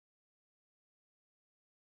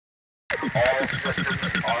All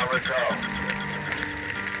systems are a go.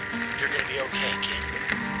 You're gonna be okay, kid.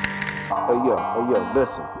 Hey yo,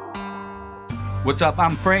 listen. What's up?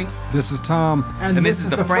 I'm Frank. This is Tom. And this is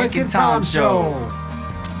the Frank and Tom Show.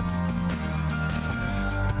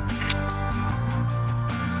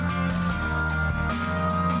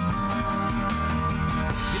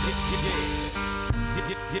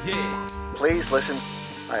 Please listen.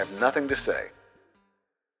 I have nothing to say.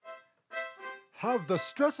 Have the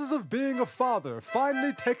stresses of being a father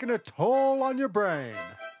finally taken a toll on your brain?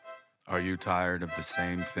 Are you tired of the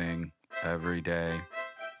same thing every day?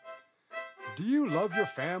 Do you love your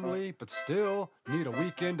family but still need a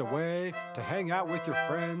weekend away to hang out with your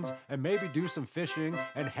friends and maybe do some fishing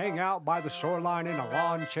and hang out by the shoreline in a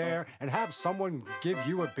lawn chair and have someone give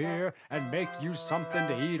you a beer and make you something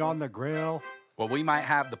to eat on the grill? Well, we might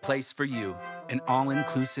have the place for you. An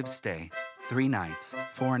all-inclusive stay. 3 nights,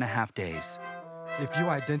 4.5 days. If you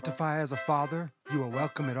identify as a father, you are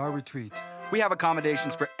welcome at our retreat. We have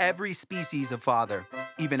accommodations for every species of father,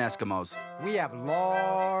 even Eskimos. We have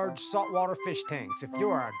large saltwater fish tanks. If you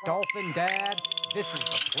are a dolphin dad, this is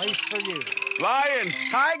the place for you.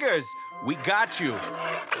 Lions, tigers, we got you.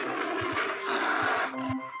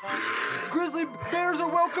 Grizzly bears are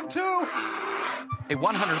welcome too. A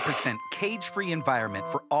 100% cage-free environment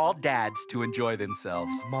for all dads to enjoy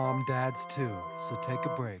themselves. Mom, dads too. So take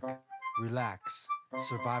a break, relax,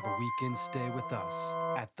 survive a weekend stay with us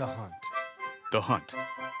at The Hunt. The Hunt,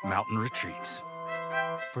 Mountain Retreats.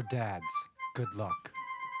 For dads, good luck.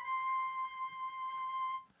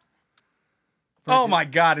 Oh my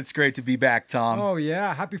God, it's great to be back, Tom. Oh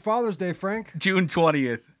yeah, happy Father's Day, Frank. June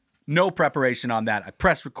 20th. No preparation on that. I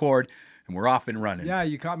press record and we're off and running. Yeah,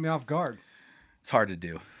 you caught me off guard. It's hard to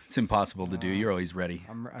do. It's impossible to do. You're always ready.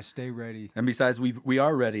 I stay ready. And besides, we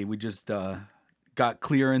are ready. We just got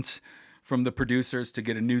clearance from the producers to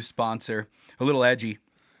get a new sponsor. A little edgy.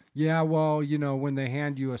 Yeah, well, you know, when they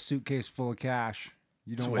hand you a suitcase full of cash,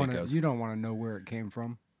 you That's don't the way it want goes. to. You don't want to know where it came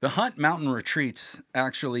from. The Hunt Mountain Retreats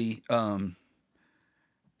actually,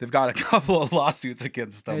 they've got a couple of lawsuits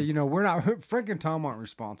against them. Hey, you know, we're not. Frank and Tom aren't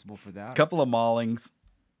responsible for that. A couple of maulings.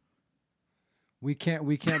 We can't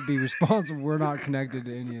be responsible. We're not connected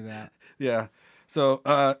to any of that. Yeah. So,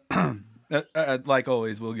 like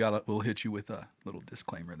always, we'll hit you with a little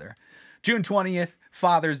disclaimer there. June 20th,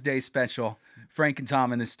 Father's Day special. Frank and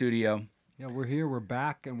Tom in the studio. Yeah, we're here. We're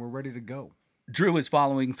back, and we're ready to go. Drew is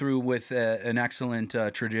following through with an excellent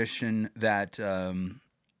tradition that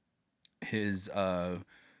his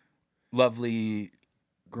lovely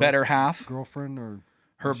better half, girlfriend, or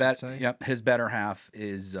his better half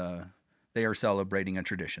is. They are celebrating a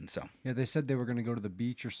tradition. So yeah, they said they were going to go to the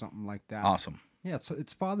beach or something like that. Awesome. Yeah,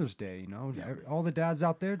 it's Father's Day. You know, all the dads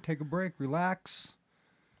out there, take a break, relax.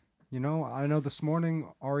 You know, I know this morning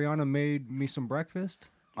Ariana made me some breakfast.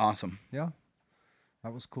 Awesome. Yeah,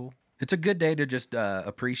 that was cool. It's a good day to just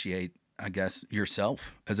appreciate, I guess,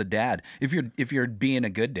 yourself as a dad. If you're being a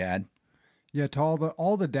good dad. Yeah, to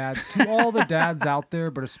all the dads out there,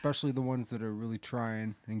 but especially the ones that are really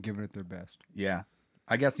trying and giving it their best. Yeah.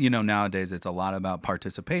 I guess, you know, nowadays it's a lot about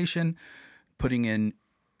participation, putting in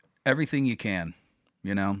everything you can,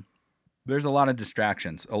 you know. There's a lot of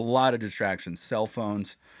distractions, cell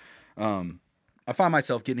phones. I find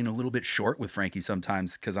myself getting a little bit short with Frankie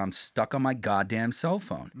sometimes because I'm stuck on my goddamn cell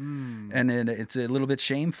phone. And it's a little bit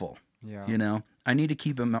shameful. Yeah. You know, I need to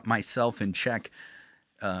keep myself in check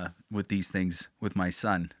with these things with my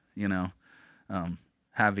son, you know,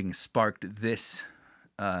 having sparked this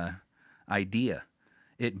idea,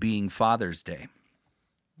 it being Father's Day.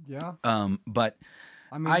 Yeah. But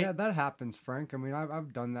I mean, that happens, Frank. I mean,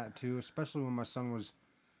 I've done that too, especially when my son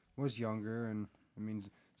was younger. And I mean,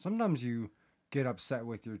 sometimes you get upset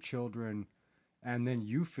with your children, and then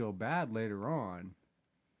you feel bad later on,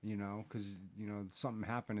 you know, because you know something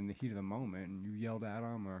happened in the heat of the moment, and you yelled at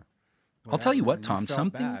them or. I'll tell you what, Tom.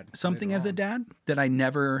 Something as a dad that I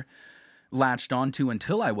never latched onto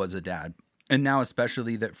until I was a dad, and now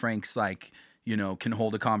especially that Frank's like, you know, can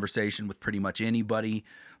hold a conversation with pretty much anybody.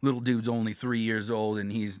 Little dude's only 3 years old,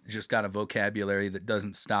 and he's just got a vocabulary that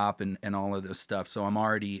doesn't stop and all of this stuff. So I'm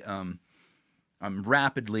already, I'm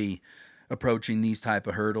rapidly approaching these type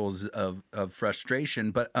of hurdles of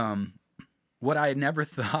frustration. But what I had never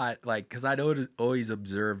thought, like, because I'd always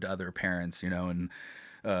observed other parents, you know,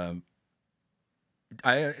 and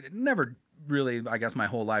I never really, I guess my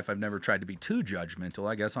whole life, I've never tried to be too judgmental,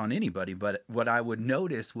 I guess, on anybody. But what I would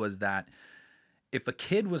notice was that if a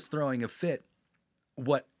kid was throwing a fit,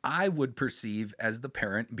 what I would perceive as the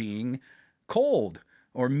parent being cold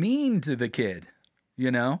or mean to the kid, you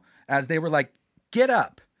know, as they were like, get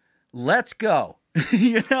up, let's go,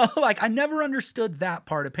 You know, like I never understood that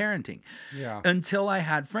part of parenting Yeah. until I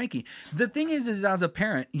had Frankie. The thing is as a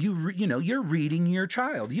parent, you know, you're reading your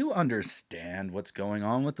child. You understand what's going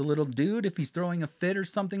on with the little dude if he's throwing a fit or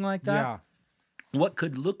something like that. Yeah. What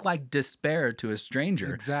could look like despair to a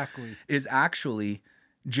stranger Exactly. is actually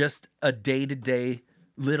just a day-to-day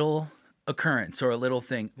little occurrence or a little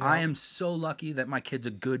thing. I am so lucky that my kid's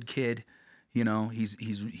a good kid. You know, he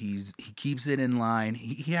keeps it in line.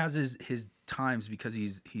 He has his times because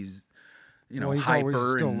he's you know, Well, he's hyper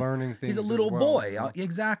always still and learning things he's a as little well, boy. you know?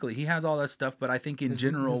 Exactly. He has all that stuff, but I think in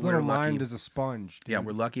general his we're little lucky. mind is a sponge. Dude. Yeah,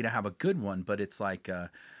 we're lucky to have a good one, but it's like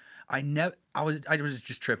I was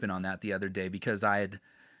just tripping on that the other day because I had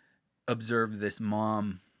observed this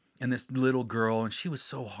mom and this little girl, and she was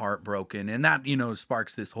so heartbroken, and that, you know,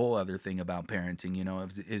 sparks this whole other thing about parenting, you know,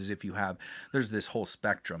 is if you have, there's this whole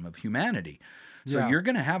spectrum of humanity. So Yeah. you're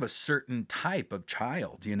going to have a certain type of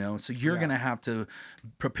child, you know, so you're Yeah. going to have to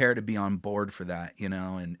prepare to be on board for that, you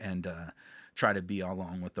know, and try to be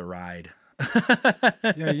along with the ride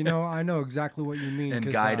Yeah, you know, I know exactly what you mean. and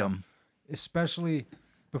 'Cause, guide them. especially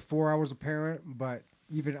before I was a parent, but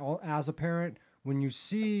even as a parent, when you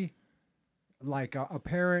see like a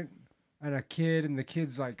parent and a kid, and the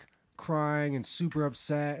kid's like crying and super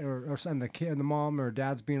upset, and the kid and the mom or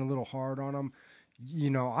dad's being a little hard on them,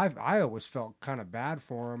 you know, I always felt kind of bad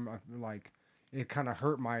for him. Like it kind of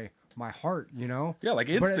hurt my heart, you know. Yeah, like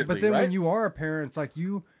But instantly, then when right? you are a parent, it's like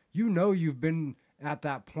you know you've been at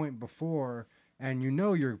that point before, and you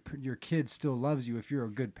know your kid still loves you if you're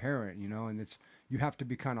a good parent, you know, and it's you have to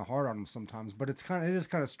be kind of hard on them sometimes. But it is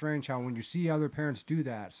kind of strange how when you see other parents do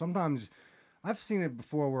that, sometimes I've seen it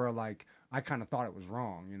before where like I kind of thought it was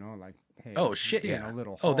wrong, you know, like hey, Oh shit, being yeah. a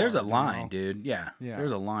little Oh, there's a hard, you line, know? dude. Yeah. Yeah.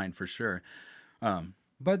 There's a line for sure.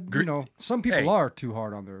 But you know, some people Hey. are too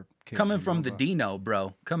hard on their kids. Coming you from know, the but- Dino,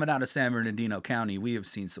 bro, coming out of San Bernardino County, we have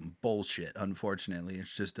seen some bullshit, unfortunately.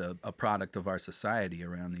 It's just a product of our society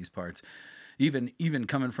around these parts. Even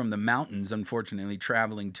coming from the mountains, unfortunately,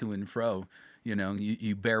 traveling to and fro, you know,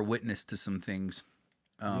 you bear witness to some things.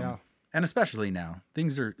 yeah. And especially now,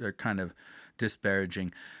 things are kind of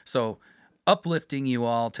disparaging. So, uplifting you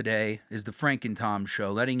all today is the Frank and Tom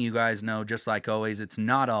Show, letting you guys know, just like always, it's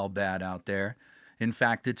not all bad out there. In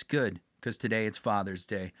fact, it's good, because today it's Father's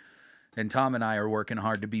Day. And Tom and I are working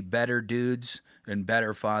hard to be better dudes and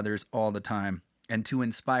better fathers all the time, and to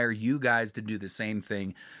inspire you guys to do the same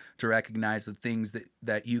thing, to recognize the things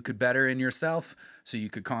that you could better in yourself so you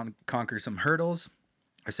could conquer some hurdles.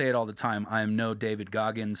 I say it all the time. I am no David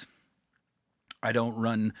Goggins. I don't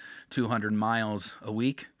run 200 miles a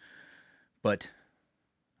week, but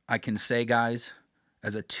I can say, guys,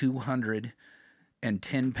 as a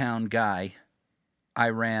 210-pound guy, I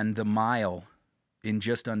ran the mile in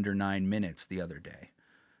just under 9 minutes the other day.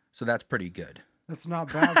 So that's pretty good. That's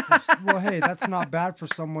not bad. Well, hey, that's not bad for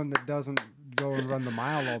someone that doesn't go and run the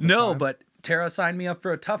mile all the time. No, but Tara signed me up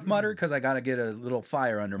for a Tough Mudder because I got to get a little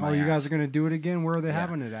fire under my Oh, you ass. guys are gonna do it again? Where are they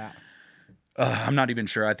having it at? I'm not even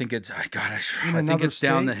sure. I think it's, I think another it's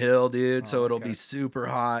down the state? hill, dude. So it'll okay. be super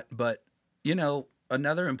hot. But, you know,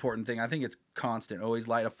 another important thing, I think it's constant. Always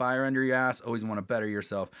light a fire under your ass. Always want to better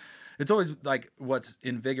yourself. It's always like what's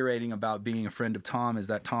invigorating about being a friend of Tom is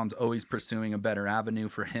that Tom's always pursuing a better avenue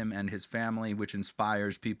for him and his family, which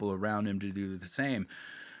inspires people around him to do the same.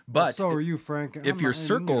 But So are you, Frank. if your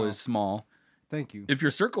circle is small, Thank you. if your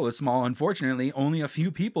circle is small, unfortunately, only a few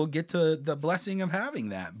people get to the blessing of having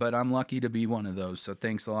that. But I'm lucky to be one of those. So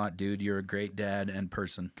thanks a lot, dude. You're a great dad and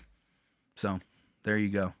person. So there you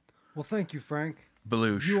go. Well, thank you, Frank.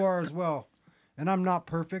 Belush. You are as well. And I'm not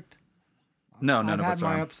perfect. No, none I've of had us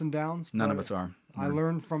my are. ups and downs. None of but us are. I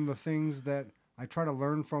learn from the things that I try to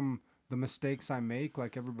learn from the mistakes I make,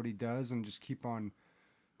 like everybody does, and just keep on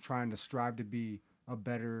trying to strive to be a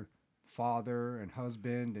better father and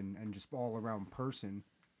husband and just all around person.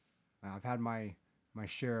 I've had my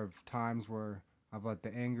share of times where I've let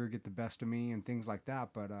the anger get the best of me and things like that,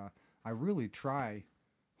 but I really try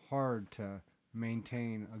hard to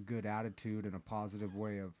maintain a good attitude and a positive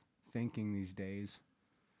way of thinking these days.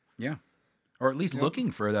 Yeah. Or at least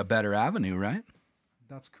looking for a better avenue, right?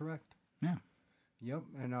 That's correct. Yeah. Yep,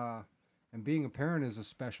 and being a parent is a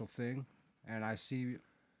special thing, and I see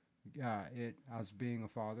it as being a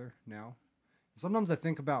father now. Sometimes I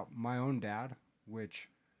think about my own dad, which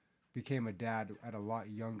became a dad at a lot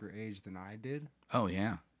younger age than I did, Oh,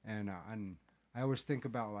 yeah. and I always think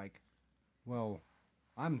about like, well,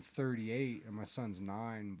 I'm 38 and my son's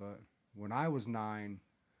 9, but when I was 9,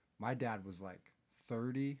 my dad was like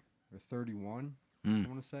 30 or 31. I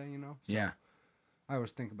want to say, you know. So Yeah. I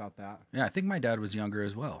always think about that. Yeah, I think my dad was younger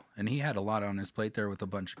as well, and he had a lot on his plate there with a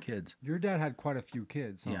bunch of kids. Your dad had quite a few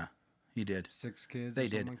kids, huh? Yeah, he did. 6 kids They or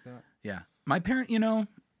something did. like that? Yeah, my parent, you know,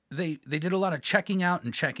 they did a lot of checking out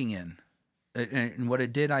and checking in, and what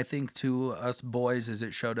it did, I think, to us boys is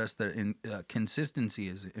it showed us that consistency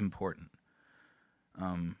is important.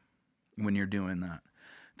 When you're doing that,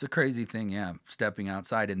 it's a crazy thing. Yeah, stepping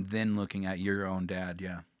outside and then looking at your own dad.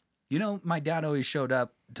 Yeah, you know, my dad always showed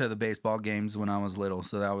up to the baseball games when I was little,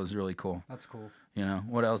 so that was really cool. That's cool. You know,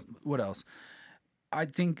 what else? What else? I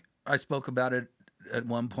think I spoke about it at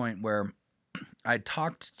one point where I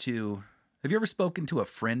talked to. Have you ever spoken to a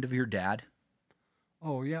friend of your dad?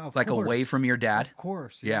 Oh yeah, of Like course. away from your dad? Of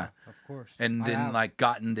course. Yeah. Of course. And I then have. like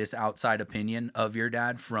gotten this outside opinion of your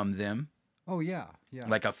dad from them? Oh yeah, yeah.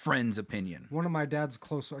 Like a friend's opinion. One of my dad's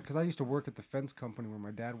close, because I used to work at the fence company where my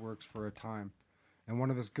dad works for a time, and one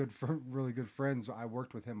of his really good friends, I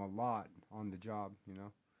worked with him a lot on the job. You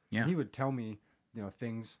know. Yeah. And he would tell me, you know,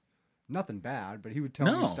 things, nothing bad, but he would tell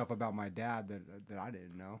No. me stuff about my dad that I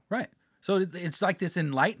didn't know. Right. So it's like this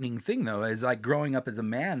enlightening thing, though, is like growing up as a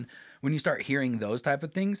man. When you start hearing those type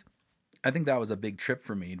of things, I think that was a big trip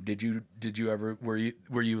for me. Did you ever were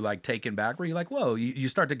you like taken back? Were you like, whoa? You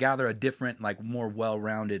start to gather a different, like more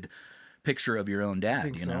well-rounded picture of your own dad.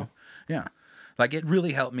 think You know, so. yeah. Like it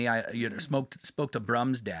really helped me. I spoke to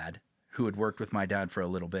Brum's dad, who had worked with my dad for a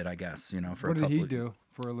little bit, I guess. You know, for What a did couple he of do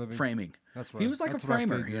for a living? framing. That's what He was like a that's what I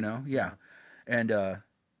framer, figured. you know? Yeah. And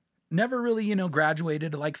never really, you know,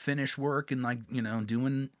 graduated to like finish work and like, you know,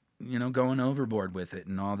 doing, you know, going overboard with it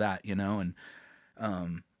and all that, you know?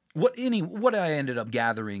 And what I ended up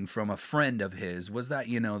gathering from a friend of his was that,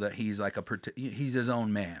 you know, that he's like he's his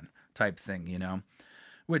own man type thing, you know?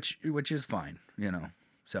 Which is fine, you know.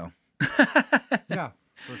 So Yeah,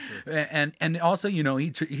 for sure. and also, you know,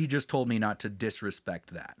 he just told me not to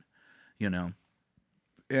disrespect that, you know.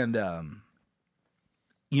 And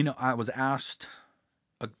you know, I was asked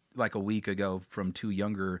like a week ago from 2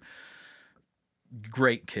 younger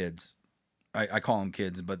great kids. I call them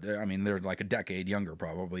kids, but they're like a decade younger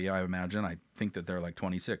probably, I imagine. I think that they're like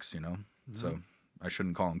 26, you know. Mm-hmm. So I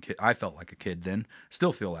shouldn't call them kid. I felt like a kid then.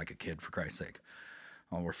 Still feel like a kid, for Christ's sake.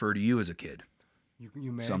 I'll refer to you as a kid.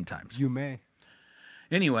 You may Sometimes. You may.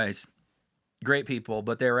 Anyways, great people,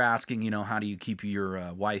 but they were asking, you know, how do you keep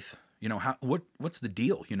your wife, you know, what's the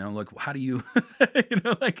deal, you know, like how do you, you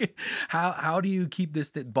know, like how do you keep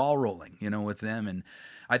this ball rolling, you know, with them? And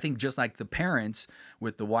I think just like the parents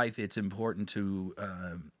with the wife, it's important to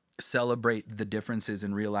celebrate the differences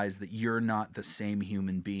and realize that you're not the same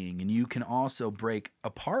human being, and you can also break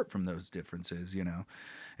apart from those differences, you know,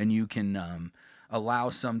 and you can allow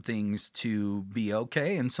some things to be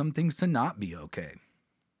okay and some things to not be okay.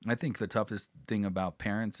 I think the toughest thing about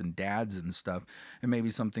parents and dads and stuff, and maybe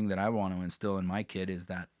something that I want to instill in my kid, is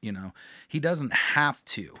that, you know, he doesn't have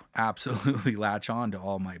to absolutely latch on to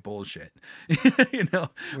all my bullshit, you know.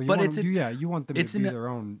 Well, but you want them it's to be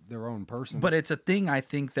an- their own person. but it's a thing, I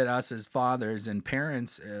think, that us as fathers and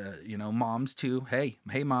parents, you know, moms too, hey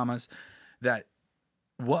mamas, that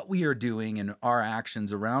what we are doing and our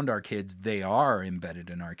actions around our kids, they are embedded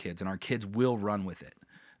in our kids, and our kids will run with it.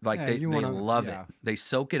 Like Yeah, they you wanna- love yeah. it. They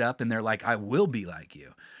soak it up and they're like, I will be like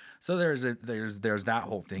you. So there's that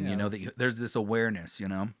whole thing, you Yeah. know, that there's this awareness, you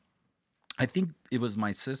know. I think it was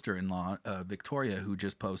my sister-in-law, Victoria, who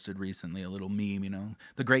just posted recently a little meme, you know,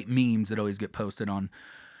 the great memes that always get posted on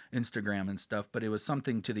Instagram and stuff. But it was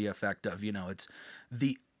something to the effect of, you know, it's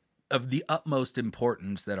of the utmost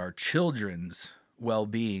importance that our children's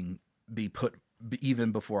well-being be put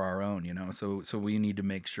even before our own, you know. So we need to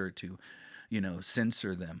make sure to, you know,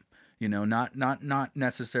 censor them, you know, not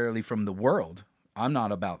necessarily from the world. I'm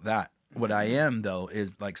not about that. What I am, though,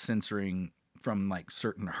 is like censoring from like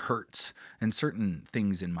certain hurts and certain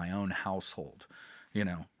things in my own household, you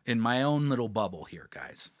know, in my own little bubble here,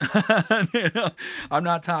 guys. You know, I'm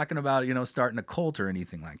not talking about, you know, starting a cult or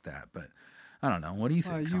anything like that, but I don't know. What do you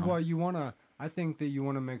think, Tom? I think that you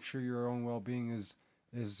want to make sure your own well-being is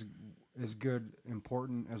good,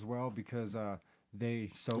 important as well, because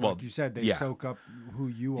like you said, they yeah. soak up who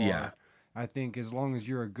you are. Yeah. I think as long as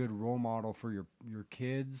you're a good role model for your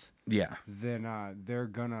kids, Yeah. then they're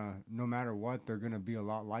gonna, no matter what, they're gonna be a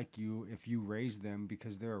lot like you if you raise them,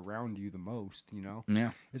 because they're around you the most, you know?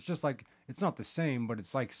 Yeah. It's just like, it's not the same, but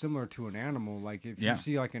it's like similar to an animal. Like if Yeah. you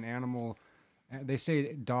see like an animal, they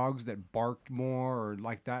say dogs that bark more or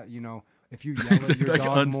like that, you know, if you yell at your Like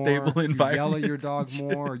dog unstable more, you yell at your environments dog and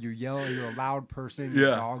shit. more, or you yell at your loud person, your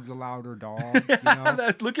Yeah. dog's a louder dog, you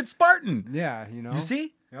know? Look at Spartan. Yeah, you know? You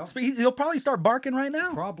see? Yep. He'll probably start barking right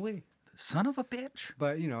now. Probably. Son of a bitch.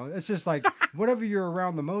 But it's just like whatever you're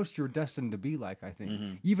around the most, you're destined to be like. I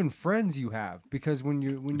think even friends you have, because when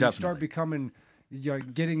you start Definitely. becoming, you're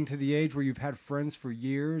getting to the age where you've had friends for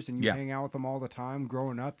years and you Yeah. hang out with them all the time.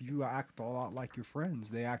 Growing up, you act a lot like your friends.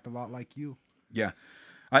 They act a lot like you. Yeah.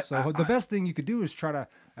 So the best thing you could do is try to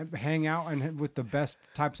hang out and with the best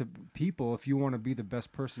types of people if you want to be the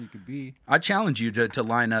best person you could be. I challenge you to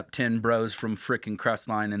line up 10 bros from frickin'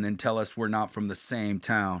 Crestline and then tell us we're not from the same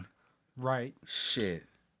town. Right. Shit.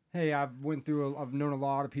 Hey, I've known a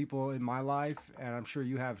lot of people in my life, and I'm sure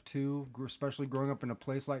you have too, especially growing up in a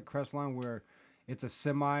place like Crestline where it's a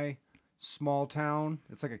semi small town.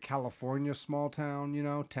 It's like a California small town,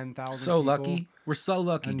 10,000 So people. lucky. We're so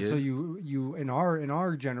lucky, And dude. so you in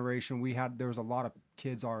our generation, there was a lot of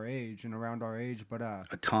kids our age and around our age, but A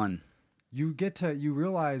ton. you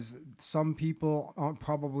realize some people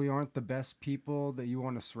probably aren't the best people that you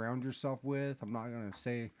want to surround yourself with. I'm not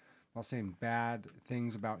saying bad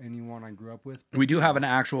things about anyone I grew up with. We do have an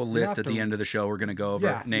actual list have at the to- end of the show. We're going to go over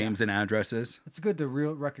Yeah, names and addresses. It's good to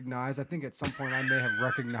recognize. I think at some point I may have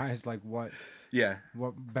recognized like what Yeah.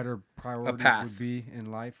 better priorities path. would be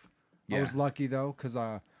in life. Yeah. I was lucky though, because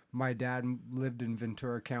my dad lived in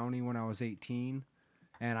Ventura County when I was 18,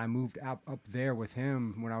 and I moved up there with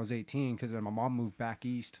him when I was 18 because my mom moved back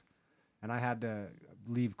east, and I had to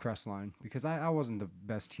leave Crestline because I wasn't the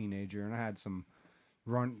best teenager, and I had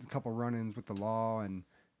a couple run-ins with the law, and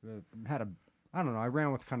I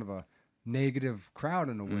ran with kind of a negative crowd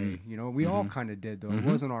in a way. We all kind of did though. It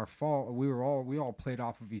wasn't our fault. We all played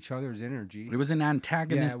off of each other's energy. It was an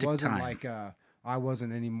antagonistic it wasn't time. like I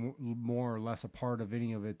wasn't any more or less a part of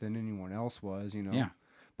any of it than anyone else was. Yeah.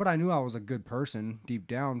 But I knew I was a good person deep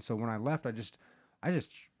down. So when I left, I just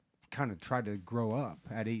kind of tried to grow up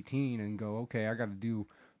at 18 and go, okay, I got to do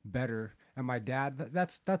better. And my dad,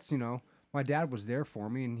 that's my dad was there for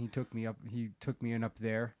me, and he took me in up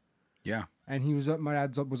there. Yeah. And my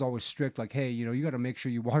dad was always strict, like, hey, you got to make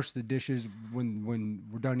sure you wash the dishes when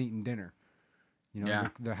we're done eating dinner. Yeah.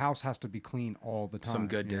 The house has to be clean all the time. Some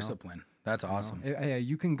good discipline. That's awesome. Yeah,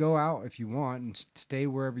 you can go out if you want and stay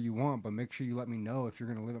wherever you want, but make sure you let me know if you're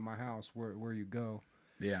going to live at my house where you go.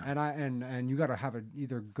 Yeah. And you got to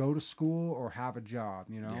either go to school or have a job.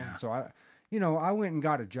 Yeah. So I went and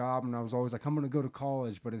got a job, and I was always like, I'm going to go to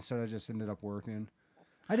college, but instead I just ended up working.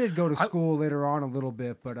 I did go to school later on a little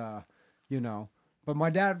bit, but but my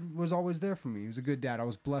dad was always there for me. He was a good dad. I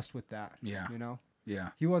was blessed with that. Yeah. Yeah.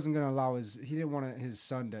 He wasn't going to allow he didn't want his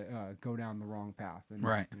son to go down the wrong path. And,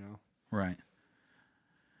 Right. Right.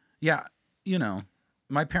 Yeah.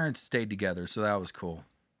 My parents stayed together, so that was cool.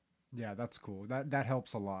 Yeah, that's cool. That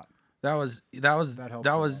helps a lot. That was helps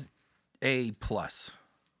a lot. A plus.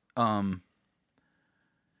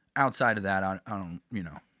 Outside of that, I don't,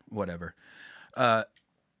 whatever.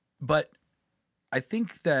 But I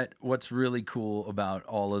think that what's really cool about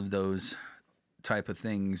all of those type of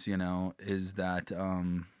things, is that,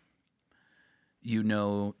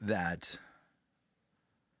 that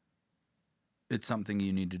it's something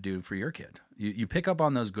you need to do for your kid. You pick up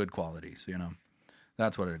on those good qualities,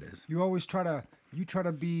 That's what it is. You always try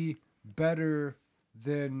to be better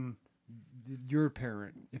than your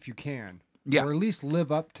parent if you can. Yeah. Or at least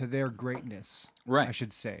live up to their greatness. Right. I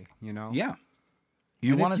should say, Yeah.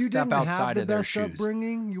 You And want if to you step didn't have outside the of their best shoes.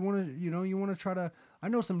 upbringing, you want to try to. I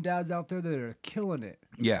know some dads out there that are killing it.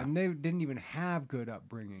 Yeah. And they didn't even have good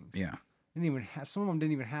upbringings. Yeah. Some of them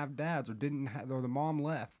didn't even have dads, or or the mom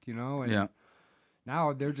left. And Yeah.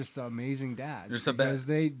 now they're just amazing dads. Just a because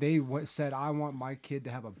they said, I want my kid to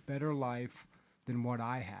have a better life than what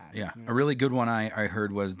I had. Yeah. A really good one I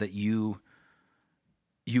heard was that you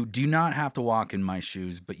do not have to walk in my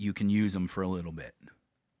shoes, but you can use them for a little bit.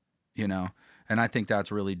 And I think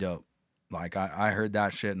that's really dope. Like I heard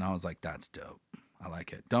that shit and I was like, that's dope. I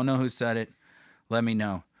like it. Don't know who said it. Let me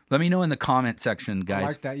know. Let me know in the comment section, guys. I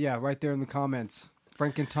like that. Yeah, right there in the comments.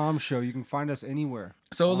 Frank and Tom Show. You can find us anywhere.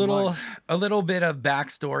 So online. a little bit of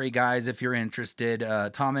backstory, guys, if you're interested.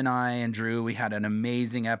 Tom and I and Drew, we had an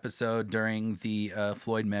amazing episode during the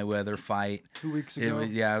Floyd Mayweather fight. 2 weeks ago.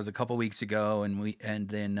 It was a couple weeks ago, and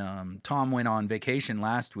then Tom went on vacation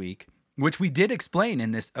last week, which we did explain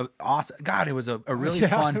in this awesome. God, it was a really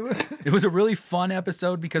fun. It was a really fun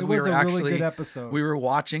episode because It we was were a really actually good episode. we were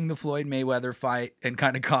watching the Floyd Mayweather fight and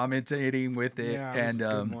kind of commentating with it, Yeah, it was and a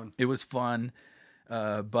good one. it was fun.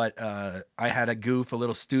 But I had a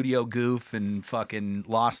little studio goof, and fucking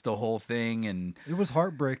lost the whole thing, and It was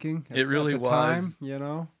heartbreaking. It really at the time, was.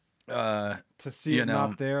 to see you it know.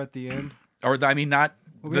 not there at the end. not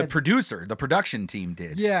we the had- production team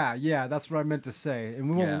did. Yeah, that's what I meant to say.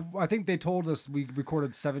 And Yeah. I think they told us we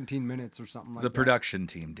recorded 17 minutes or something like The that. production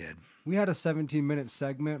team did. We had a 17-minute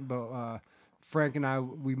segment, but Frank and I,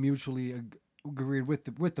 we mutually agreed with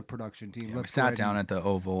the production team. Yeah, we sat down at the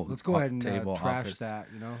oval Let's go ahead and table trash office. that,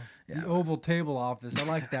 you know? Yeah. The oval table office. I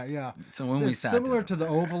like that, yeah. So when we it's sat similar down- to the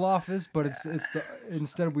Oval Office, but it's the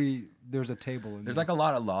instead there's a table in There's there. like a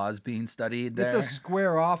lot of laws being studied there. It's a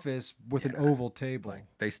square office with an oval table.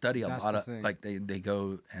 They study a That's lot the of thing. like they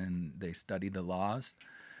go and they study the laws.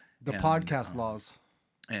 The and, podcast laws.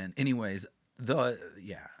 And anyways,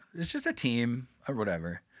 it's just a team or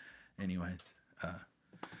whatever. Anyways,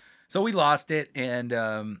 so we lost it,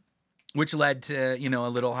 and which led to a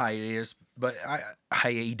little hiatus. But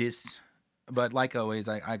like always,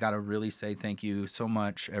 I gotta really say thank you so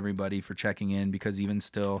much, everybody, for checking in, because even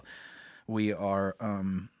still, we are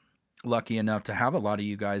lucky enough to have a lot of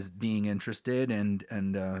you guys being interested, and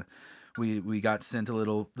we got sent a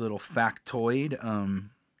little factoid.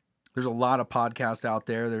 There's a lot of podcasts out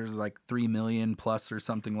there. There's like 3 million plus or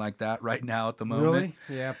something like that right now at the moment.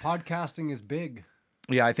 Really? Yeah, podcasting is big.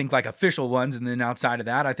 Yeah, I think like official ones, and then outside of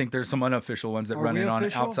that, I think there's some unofficial ones that Are run we it on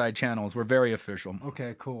official? outside channels. We're very official.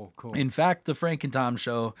 Okay, cool. In fact, the Frank and Tom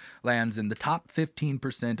Show lands in the top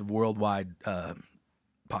 15% of worldwide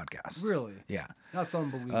podcasts. Really? Yeah. That's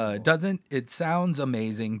unbelievable. It sounds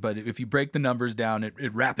amazing, but if you break the numbers down,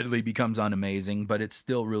 it rapidly becomes unamazing, but it's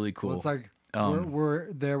still really cool. Well, it's like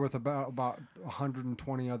we're there with about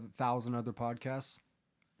 120,000 other podcasts.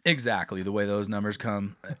 Exactly the way those numbers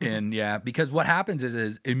come in. Yeah, because what happens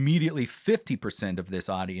is immediately 50% of this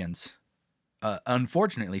audience,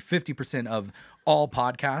 unfortunately, 50% of all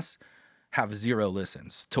podcasts have 0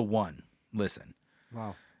 listens to 1 listen.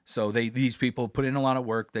 Wow. So these people put in a lot of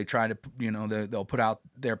work. They try to, they'll put out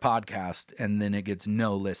their podcast, and then it gets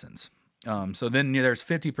no listens. So then there's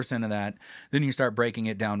 50% of that. Then you start breaking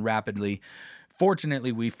it down rapidly.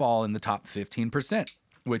 Fortunately, we fall in the top 15%,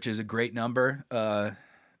 which is a great number.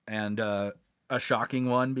 And a shocking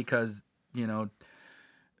one, because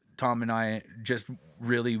Tom and I just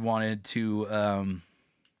really wanted to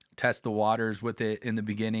test the waters with it in the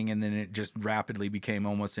beginning, and then it just rapidly became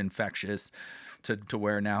almost infectious to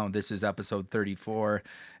where now this is episode 34,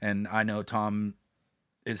 and I know Tom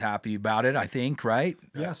is happy about it, I think, right?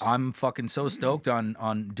 Yes. I'm fucking so stoked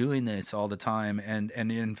on doing this all the time, and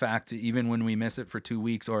in fact, even when we miss it for 2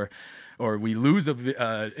 weeks or we lose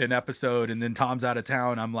an episode and then Tom's out of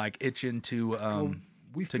town, I'm like itching to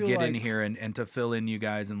we to feel get in like- here and to fill in you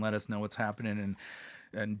guys and let us know what's happening,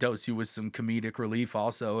 and dose you with some comedic relief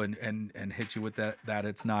also, and hit you with that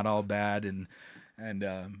it's not all bad, and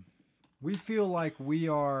We feel like we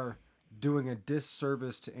are doing a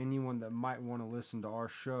disservice to anyone that might want to listen to our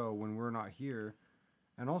show when we're not here.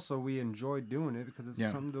 And also, we enjoy doing it because it's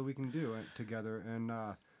something that we can do together. And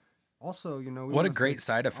also, we What a wanna great say-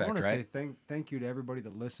 side I effect, want to right? say thank you to everybody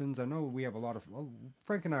that listens. I know we have a lot of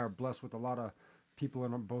Frank and I are blessed with a lot of people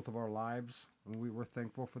in both of our lives, and we're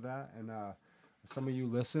thankful for that. And some of you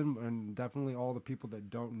listen, and definitely all the people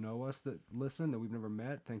that don't know us that listen that we've never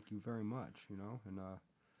met. Thank you very much. And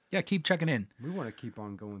yeah, keep checking in. we want to keep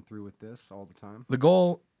on going through with this all the time. The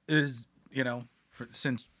goal is,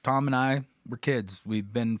 since Tom and I were kids,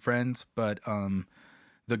 we've been friends, but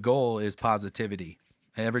the goal is positivity.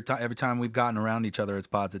 Every time we've gotten around each other, it's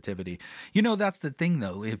positivity. That's the thing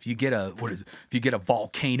though. If you get a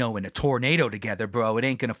volcano and a tornado together, bro, it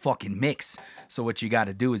ain't gonna fucking mix. So what you got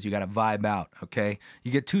to do is you got to vibe out. Okay,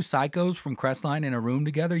 you get 2 psychos from Crestline in a room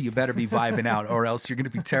together, you better be vibing out, or else you're gonna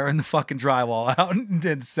be tearing the fucking drywall out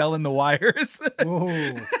and selling the wires.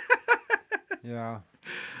 Whoa. Yeah.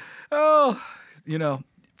 Oh,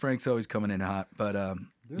 Frank's always coming in hot, but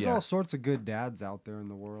There's yeah. all sorts of good dads out there in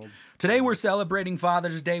the world. Today we're celebrating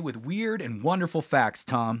Father's Day with weird and wonderful facts,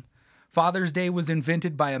 Tom. Father's Day was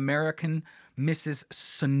invented by American Mrs.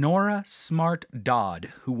 Sonora Smart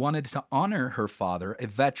Dodd, who wanted to honor her father, a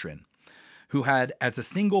veteran, who had, as a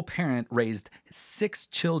single parent, raised 6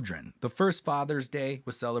 children. The first Father's Day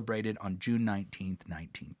was celebrated on June 19th,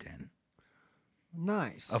 1910.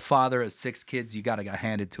 Nice. A father of 6 kids, you gotta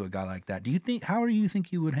hand it to a guy like that. How do you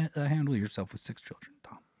think you would handle yourself with 6 children,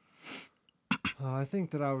 Tom? I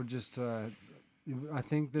think that I would just. I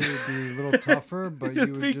think that it'd be a little tougher, but you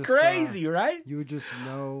It'd would be just crazy, right? You would just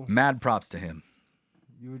know. Mad props to him.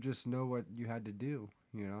 You would just know what you had to do.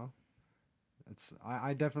 It's.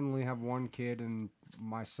 I definitely have one kid, and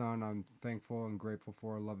my son. I'm thankful and grateful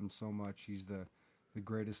for. I love him so much. He's the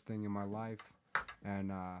greatest thing in my life,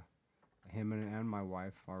 and him and my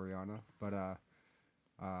wife Ariana. But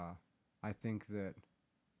I think that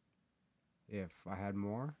if I had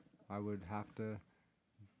more, I would have to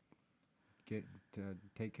get to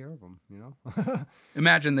take care of them. You know.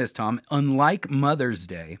 Imagine this, Tom. Unlike Mother's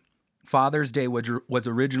Day, Father's Day was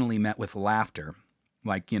originally met with laughter.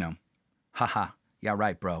 Like, haha, yeah,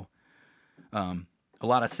 right, bro. A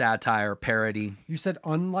lot of satire, parody. You said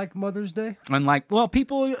unlike Mother's Day? Unlike, well,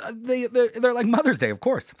 people, they're like Mother's Day, of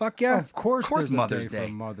course. Fuck yeah. Of course there's a Mother's day for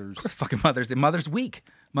Day. mothers. Of course fucking Mother's Day. Mother's Week.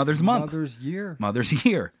 Mother's Month. Mother's Year. Mother's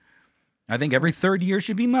Year. I think every third year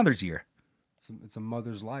should be Mother's Year. It's a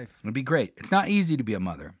mother's life. It'd be great. It's not easy to be a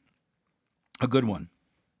mother. A good one.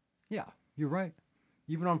 Yeah, you're right.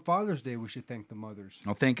 Even on Father's Day, we should thank the mothers.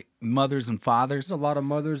 I'll thank mothers and fathers. There's a lot of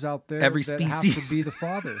mothers out there Every that have species. to be the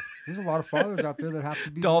father. There's a lot of fathers out there that have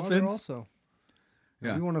to be Dolphins. the mother also. And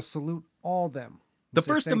Yeah. we want to salute all them. The Say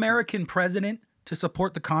first thank you. American president to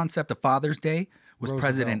support the concept of Father's Day was Roosevelt.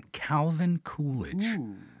 President Calvin Coolidge.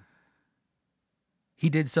 Ooh. He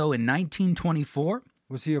did so in 1924.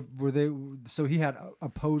 Was he? So he had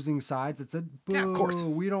opposing sides that said, "Boo, Yeah, of course.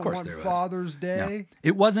 we don't Of course want there was. Father's No. Day."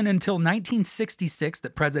 It wasn't until 1966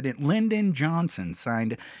 that President Lyndon Johnson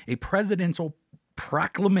signed a presidential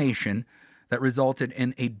proclamation that resulted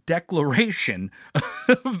in a declaration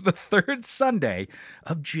of the third Sunday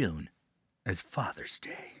of June as Father's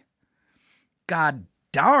Day. God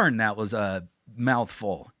darn, that was a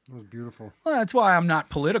mouthful. It was beautiful. Well, that's why I'm not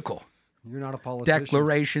political. You're not a politician.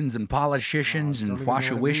 Declarations and politicians Don't and even know what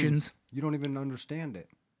it washawishians. means. You don't even understand it.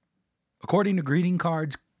 According to greeting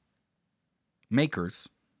cards makers,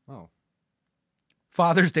 Oh,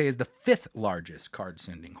 Father's Day is the 5th largest card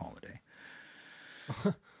sending holiday.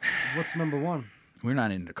 what's number one? We're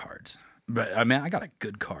not into cards, but I mean, I got a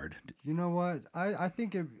good card. You know what? I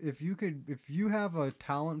think if you have a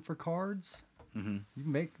talent for cards, Mm-hmm. you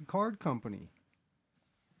make a card company.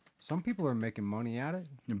 Some people are making money at it.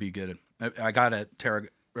 It'd be good. I got a Tara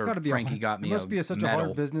It's or got to be. Frankie got me It must a be such a medal.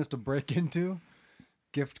 hard business to break into.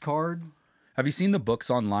 Gift card? Have you seen the books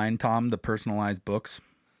online, Tom? The personalized books.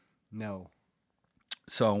 No,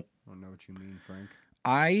 So I don't know what you mean, Frank.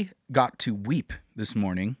 I got to weep this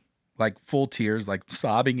morning, like full tears, like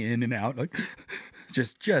sobbing in and out, like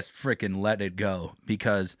just freaking let it go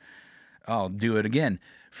because I'll do it again.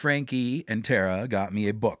 Frankie and Tara got me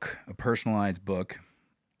a book, a personalized book,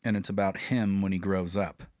 and it's about him when he grows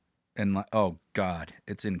up. And like, oh God,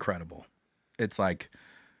 it's incredible. It's like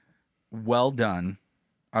well done.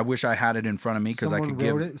 I wish I had it in front of me because I Someone could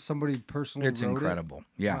wrote give it. Somebody personally It's wrote incredible.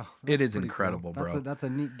 Yeah, Wow, it that's is pretty incredible, cool. bro. That's a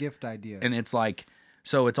neat gift idea. And it's like,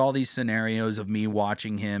 so it's all these scenarios of me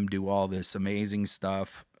watching him do all this amazing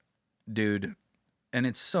stuff, dude. And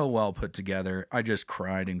it's so well put together. I just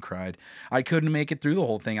cried and cried. I couldn't make it through the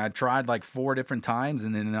whole thing. I tried like 4 different times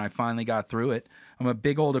and then I finally got through it. I'm a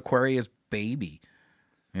big old Aquarius baby,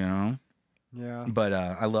 you know? Yeah, But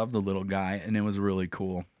I love the little guy and it was really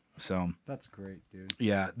cool. So, that's great, dude.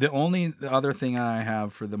 yeah. The other thing I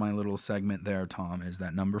have for my little segment there, Tom, is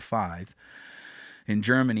that number 5. In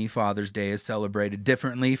Germany, Father's Day is celebrated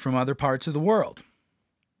differently from other parts of the world.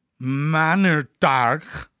 Mannertag,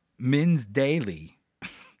 Men's Daily,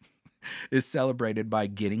 is celebrated by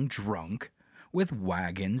getting drunk with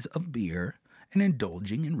wagons of beer and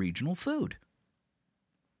indulging in regional food.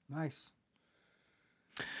 Nice.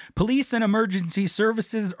 Police and emergency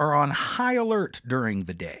services are on high alert during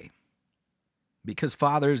the day because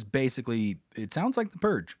fathers basically, it sounds like the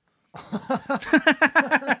purge.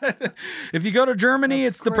 If you go to Germany,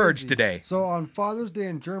 That's it's the purge crazy. today. So on Father's Day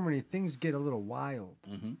in Germany, things get a little wild.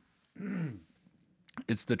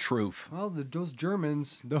 It's the truth. Well, those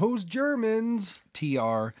Germans, TROOF.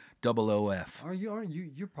 are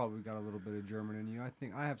you probably got a little bit of German in you. I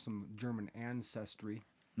think I have some German ancestry.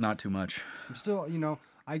 Not too much. I'm still,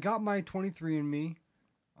 I got my 23andMe.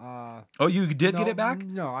 Oh, you did get it back?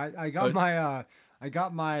 No, I got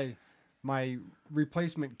my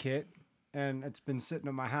replacement kit, and it's been sitting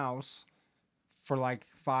at my house for like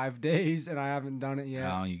 5 days, and I haven't done it yet.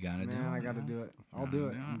 Oh, you gotta do it. Man, I gotta do it. I'll do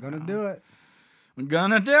it. I'm gonna do it. I'm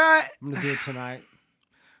gonna do it. I'm gonna do it tonight.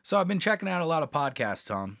 So I've been checking out a lot of podcasts,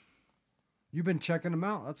 Tom. You've been checking them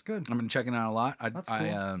out. That's good. I've been checking out a lot. That's I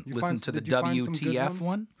cool. You listened to the did you find some good WTF ones?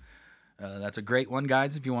 one. That's a great one,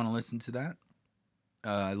 guys, if you want to listen to that.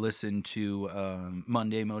 I listen to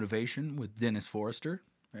Monday Motivation with Dennis Forrester.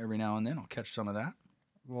 Every now and then I'll catch some of that.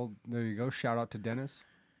 Well, there you go. Shout out to Dennis.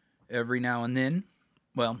 Every now and then,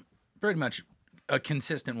 well, pretty much a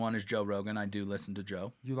consistent one is Joe Rogan. I do listen to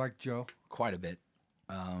Joe You like Joe? quite a bit.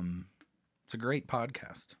 It's a great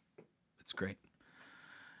podcast. It's great.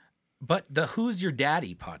 But the Who's Your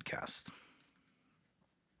Daddy podcast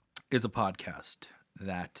is a podcast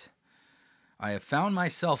that I have found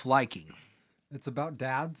myself liking. It's about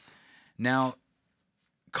dads. Now,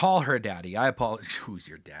 Call her daddy. I apologize. Who's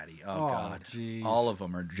your daddy? Oh, God. jeez. All of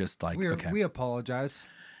them are just like, okay. We apologize.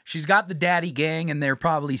 She's got the daddy gang, and they're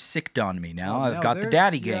probably sicked on me now. Oh, I've no, got the they're-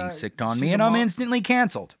 daddy yeah, gang sicked on she's me, a and I'm mom. instantly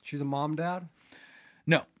canceled. She's a mom, dad.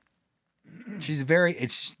 No. She's very, you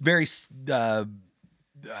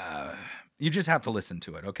just have to listen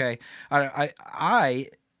to it, okay?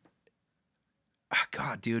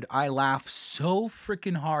 God, dude, I laugh so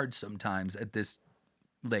freaking hard sometimes at this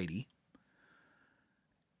lady.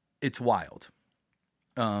 It's wild.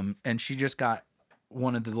 And she just got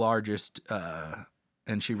one of the largest,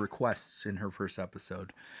 and she requests in her first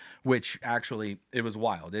episode, which actually, it was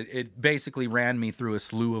wild. It basically ran me through a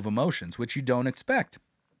slew of emotions, which you don't expect.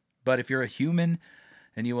 But if you're a human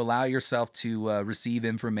and you allow yourself to receive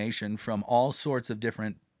information from all sorts of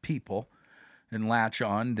different people and latch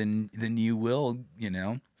on, then you will,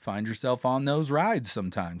 find yourself on those rides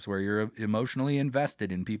sometimes where you're emotionally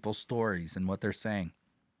invested in people's stories and what they're saying.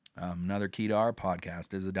 Another key to our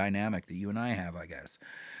podcast is a dynamic that you and I have, I guess,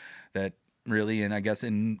 that really, and I guess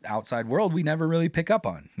in outside world, we never really pick up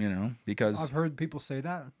on, because I've heard people say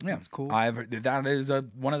that. yeah, That's cool. that is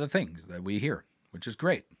one of the things that we hear, which is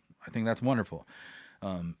great. I think that's wonderful.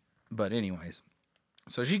 But anyways,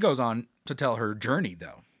 so she goes on to tell her journey,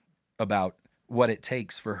 though, about what it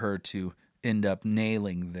takes for her to end up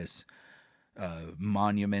nailing this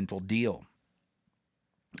monumental deal.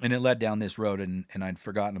 And it led down this road, and I'd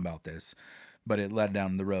forgotten about this, but it led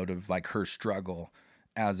down the road of like her struggle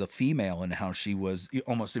as a female and how she was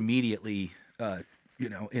almost immediately,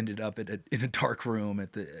 ended up in a dark room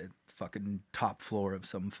at the fucking top floor of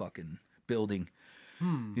some fucking building,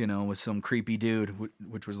 with some creepy dude,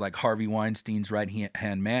 which was like Harvey Weinstein's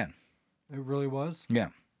right-hand man. It really was. Yeah.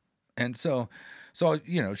 And so,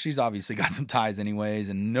 she's obviously got some ties anyways,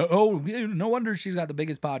 and no wonder she's got the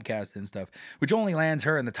biggest podcast and stuff, which only lands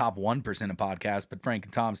her in the top 1% of podcasts, but Frank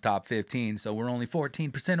and Tom's top 15, so we're only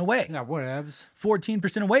 14% away. Yeah, whatevs.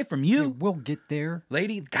 14% away from you, Hey, we'll get there.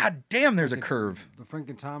 lady. God damn, there's a curve. The Frank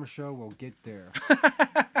and Tom show will get there.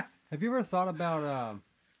 Have you ever thought about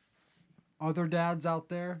other dads out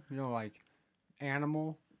there? Like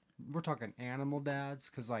animal. We're talking animal dads,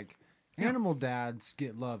 because like animal dads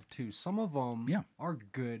get love too. Some of them are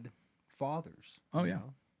good fathers. Oh, you yeah.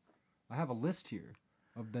 know? I have a list here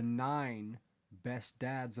of the 9 best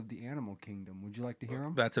dads of the animal kingdom. Would you like to hear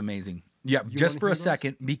them? That's amazing. Yeah, You just wanna for hear a those?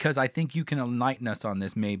 second, because I think you can enlighten us on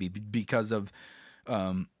this maybe because of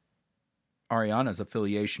Ariana's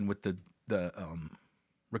affiliation with the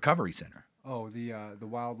recovery center. Oh, the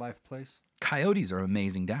wildlife place. Coyotes are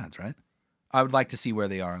amazing dads, right? I would like to see where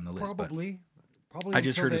they are on the list, Probably. but I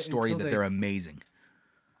just until heard a they- story until that they- they're amazing,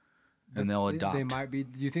 and they'll adopt. They might be.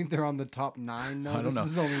 Do you think they're on the top 9? No, I don't this know.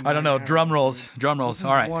 is only I don't 9 know. Drum animals, rolls. Drum dude. rolls. This is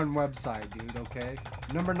All right. one website, dude. Okay.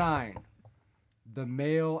 Number 9, the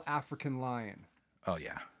male African lion. Oh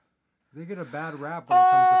yeah. They get a bad rap when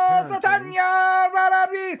it comes to parenting.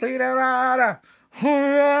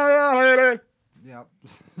 Yep.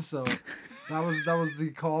 So that was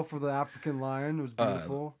the call for the African lion. It was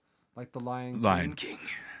beautiful, like the Lion King. Lion King.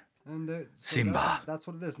 And Simba. That's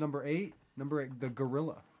what it is. Number 8, the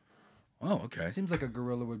gorilla. Oh, okay. Seems like a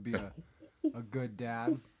gorilla would be a good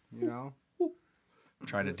dad. I'm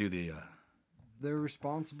trying to do the. They're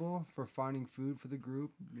responsible for finding food for the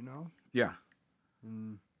group. Yeah.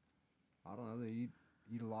 I don't know. They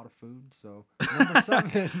eat a lot of food. So number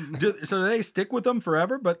 7. So do they stick with them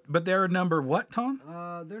forever? But they're number what, Tom?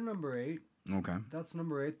 They're number 8. Okay. That's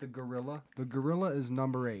number 8. The gorilla. The gorilla is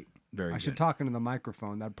number 8. Very I good. should talk into the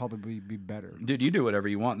microphone. That'd probably be better. Dude, you do whatever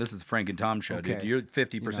you want. This is Frank and Tom show, dude. Okay. You're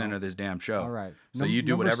 50% of this damn show. All right. So you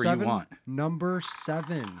do Number whatever 7, you want. Number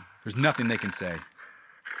 7. There's nothing they can say.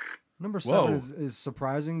 Number 7 Whoa. is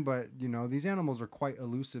surprising, but these animals are quite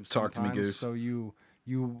elusive Talk sometimes. to me, Goose. So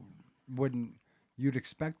you'd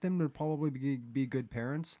expect them to probably be good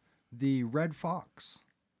parents. The red fox.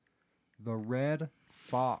 The red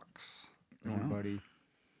fox, everybody.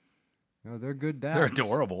 They're good dads. They're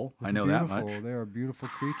adorable. I know that much. They are beautiful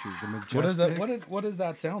creatures. They're majestic. What is that? What does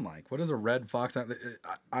that sound like? What does a red fox?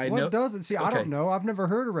 I know. What does it? See, I Okay. don't know. I've never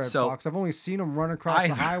heard of red So, fox. I've only seen them run across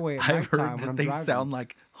the highway at I've nighttime heard when that I'm they driving. sound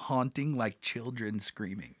like haunting, like children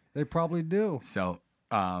screaming. They probably do. So,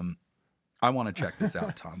 I want to check this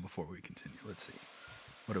out, Tom, before we continue. Let's see.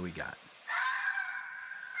 What do we got?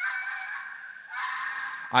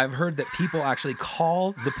 I've heard that people actually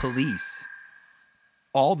call the police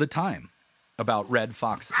all the time about red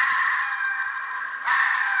foxes.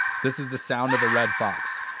 This is the sound of a red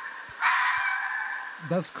fox.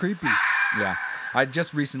 That's creepy. Yeah. I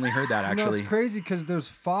just recently heard that You know, actually. it's crazy because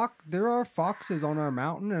there are foxes on our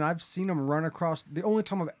mountain, and I've seen them run across. The only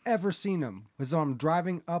time I've ever seen them was when I'm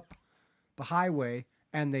driving up the highway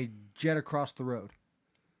and they jet across the road.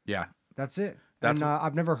 Yeah. That's it. That's And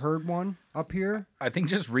I've never heard one up here. I think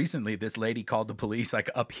just recently this lady called the police like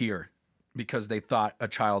up here because they thought a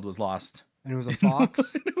child was lost. And it was a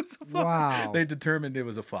fox. It was a fox. Wow. They determined it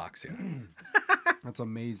was a fox. Yeah. That's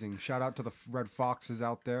amazing. Shout out to the red foxes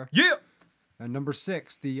out there. Yeah. And number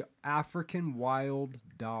 6, the African wild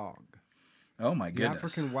dog. Oh my The goodness.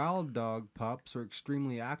 African wild dog pups are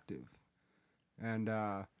extremely active, and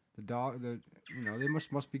they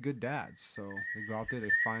must be good dads. So they go out there,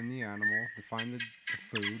 they find the animal, they find the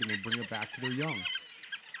food, and they bring it back to their young.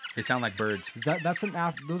 They sound like birds.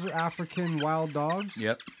 Those are African wild dogs?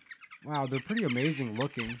 Yep. Wow, they're pretty amazing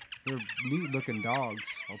looking. They're neat looking dogs.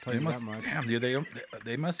 I'll tell They you must. that much. Damn, dude.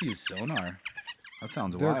 They must use sonar. That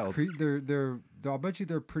sounds They're wild. I'll bet you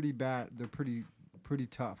they're pretty bad. They're pretty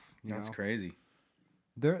tough. That's know? crazy.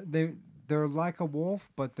 They're like a wolf,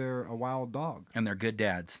 but they're a wild dog. And they're good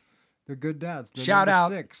dads. They're good dads. They're Shout number out.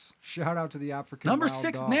 6. Shout out to the African Number wild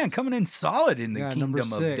 6, dogs. man, coming in solid in the number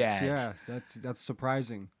kingdom of 6, dads. Yeah, that's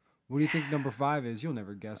surprising. What do you think number 5 is? You'll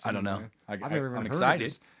never guess. I don't know. anyway. I'm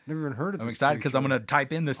excited. Never even heard of I'm this excited because I'm creature. going to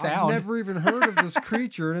type in the sound. I've never even heard of this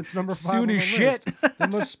creature, and it's number 5 Soon on the as shit. list. They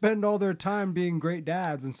must spend all their time being great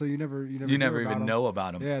dads, and so you never You hear never about even them. know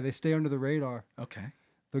about them. Yeah, they stay under the radar. Okay.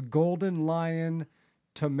 The golden lion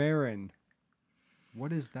tamarin.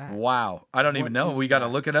 What is that? Wow. I don't even What know. is We got to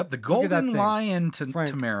that? look it up. The at that golden thing. lion Frank.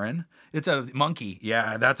 tamarin. It's a monkey.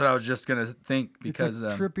 Yeah, that's what I was just going to think because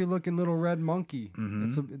It's a trippy looking little red monkey.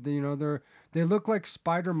 It's they look like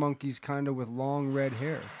spider monkeys kind of with long red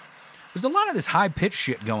hair. there's a lot of this high pitched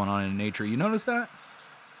shit going on in nature. You notice that?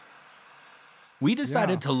 We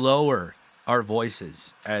decided Yeah. to lower our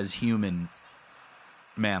voices as human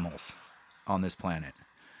mammals on this planet.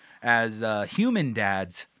 As human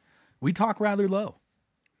dads, we talk rather low.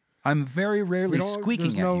 I'm very rarely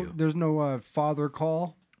squeaking at you. There's no father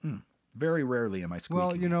call. Very rarely am I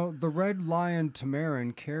squeaking. Well, the red lion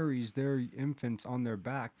tamarin carries their infants on their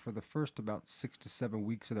back for the first about 6 to 7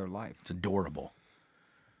 weeks of their life. It's adorable.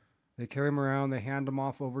 They carry them around. They hand them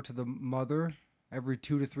off over to the mother every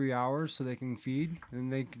 2 to 3 hours so they can feed,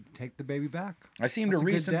 and they can take the baby back. I seem That's to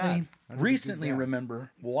a good dad. That is a good recently dad.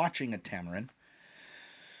 remember watching a tamarin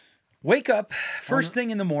wake up first thing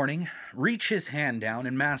in the morning, reach his hand down,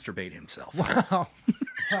 and masturbate himself. Wow.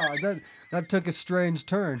 Wow, that took a strange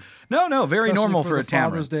turn. No, very Especially normal for for a the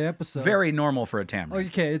Father's tamarin. Day episode. Very normal for a tamarin.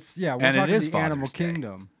 Okay, we're And it talking is the animal Father's Day.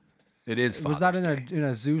 kingdom. It is Was that Father's Day. in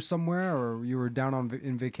a zoo somewhere, or you were down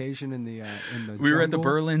in vacation in the We were at the jungle?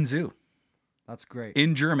 Berlin Zoo That's great.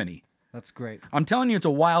 in Germany. That's great. I'm telling you, it's a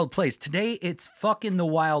wild place. Today, it's fucking the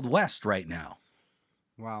Wild West right now.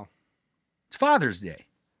 Wow. It's Father's Day.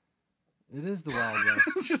 It is the Wild West.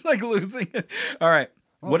 It's just like losing it. All right.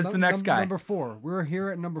 What is the next guy? Number 4. We're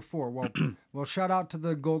here at number 4. Well, shout out to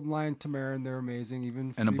the Golden Lion Tamarin. They're amazing,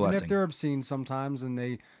 even And a blessing. if they're obscene sometimes, and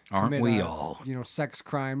they Aren't commit, we all? sex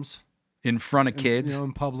crimes. In front of kids.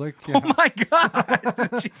 In public. Yeah. Oh my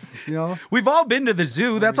God. We've all been to the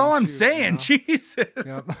zoo. That's all I'm saying. Jesus.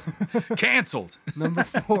 Yep. Canceled. Number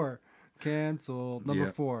 4. Canceled. Number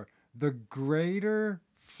Yep. 4. The greater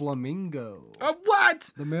flamingo.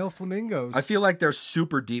 What? The male flamingos. I feel like they're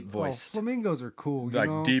super deep Well, voiced. flamingos are cool. You Like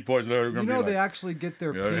know? deep voice. They're You gonna know be they like, actually get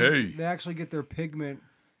their Yeah, pink, hey. they actually get their pigment,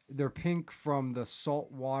 their pink from the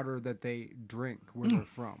salt water that they drink where they're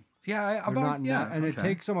from. yeah, They're not and it okay.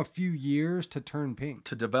 takes them a few years to turn pink.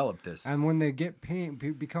 to develop this. And when they get pink,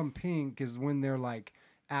 become pink is when they're like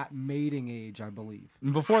at mating age, I believe.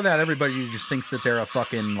 Before that, everybody just thinks that they're a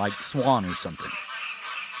fucking like swan or something.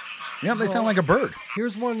 Yeah, they sound like a bird.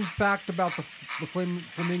 Here's one fact about the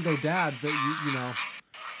flamingo dads that you know.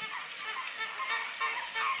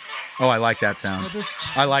 Oh, I like that sound.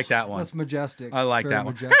 I like that one. That's majestic. I like It's very that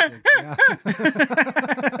one. majestic.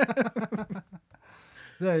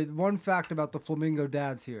 Yeah. One fact about the flamingo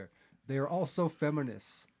dads here: they are also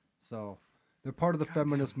feminists. So they're part of the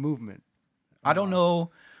feminist movement. I don't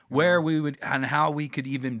know where we would and how we could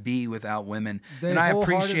even be without women. They And I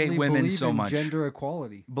appreciate wholeheartedly women believe so in much. Gender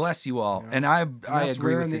equality. Bless you all. And I That's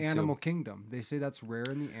agree rare with in the it animal too. kingdom. They say that's rare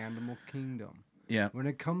in the animal kingdom. Yeah. When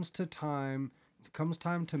it comes time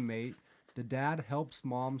to mate, the dad helps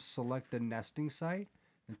mom select a nesting site,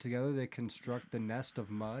 and together they construct the nest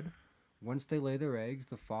of mud. Once they lay their eggs,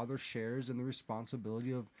 the father shares in the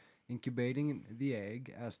responsibility of incubating the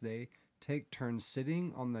egg as they take turns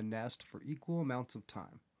sitting on the nest for equal amounts of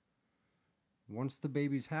time. Once the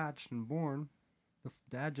baby's hatched and born, the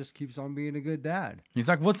dad just keeps on being a good dad. He's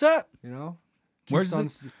like, "What's up?" You know, Where's on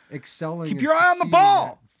the- excelling. Keep and your eye on the succeeding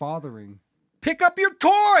ball. at fathering. Pick up your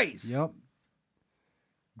toys. Yep.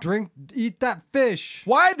 Eat that fish.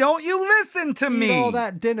 Why don't you listen to me? Eat all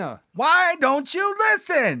that dinner. Why don't you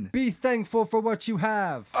listen? Be thankful for what you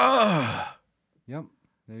have. Ugh. Yep.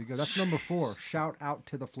 There you go. That's number 4. Shout out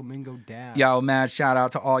to the flamingo dads. Yo, man, shout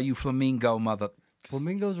out to all you flamingo mother.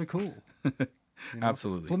 Flamingos are cool. You know?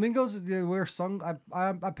 Absolutely. Flamingos, they wear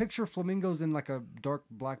I picture flamingos in like a dark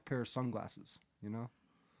black pair of sunglasses, you know?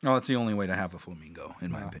 Oh, that's the only way to have a flamingo,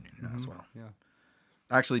 in my opinion, as well. Yeah.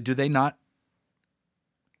 Actually, do they not?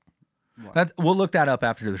 What? We'll look that up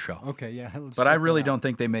after the show. Okay, yeah. But I really don't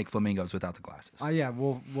think they make flamingos without the glasses. Yeah,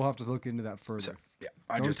 we'll have to look into that further. So, yeah,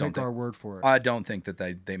 I Don't just take don't our think. word for it. I don't think that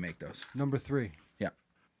they make those. Number 3. Yeah.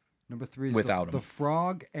 Number 3 is Without 'em. the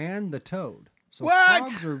frog and the toad. So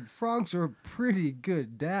What? Frogs are pretty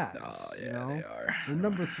good dads. Oh, you yeah, know? they are. They're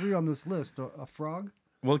number 3 on this list. A frog.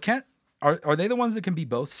 Well, are they the ones that can be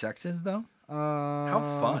both sexes though?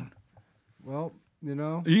 How fun! Well, you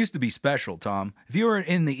know. It used to be special, Tom. If you were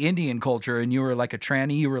in the Indian culture and you were like a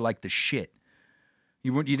tranny, you were like the shit.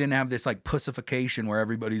 You didn't have this like pussification where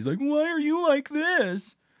everybody's like, "Why are you like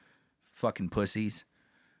this?" Fucking pussies.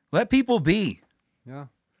 Let people be. Yeah.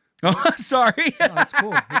 Oh, sorry. No, that's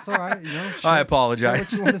cool. It's all right. You know, I apologize.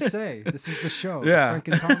 Say what you want to say. This is the show. Yeah. The Frank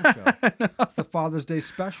and Tom show. It's the Father's Day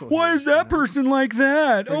special. Why here, is that you know? person like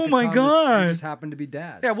that? Frank Oh and my Tom god. just happen to be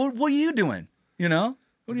dads. Yeah. Well, what are you doing? You know,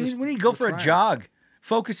 when you go for a trying. jog,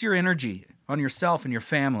 focus your energy on yourself and your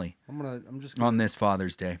family I'm just gonna on this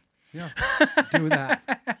Father's Day. yeah. Do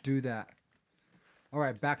that. Do that. All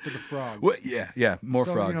right, back to the frogs. What? Yeah. More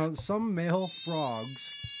so, frogs. You know, some male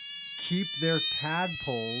frogs keep their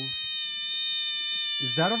tadpoles.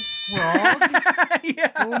 Is that a frog?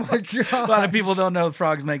 Yeah. Oh my god. A lot of people don't know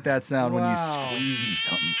frogs make that sound when you Wow. squeeze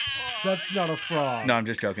them. That's not a frog. No, I'm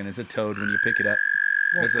just joking. It's a toad when you pick it up.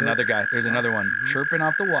 Well, There's another guy. There's another one chirping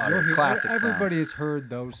off the You'll water. hear- Classic Everybody sounds. has heard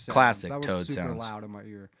those sounds. Classic that was toad super sounds. loud in my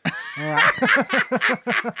ear. All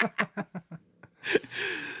right.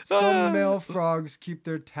 Some male frogs keep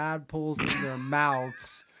their tadpoles in their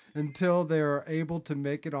mouths until they are able to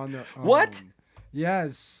make it on their own. What?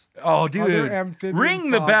 Yes. Oh, Other dude. amphibian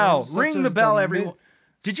Ring the bell. fathers, such Ring the as bell, the everyone.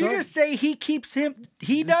 Did you some- just say he keeps him?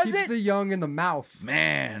 He does keeps it? the young in the mouth.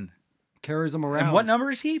 Man. Carries them around. And what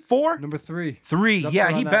number is he? 4? Number 3. 3. He's up Yeah,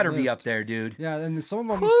 there he on that better be list. up there, dude. Yeah, and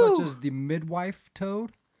some of them, Whew. such as the midwife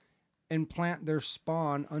toad, implant their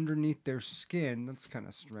spawn underneath their skin. That's kind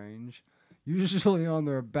of strange. Usually on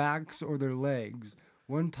their backs or their legs.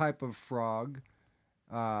 One type of frog,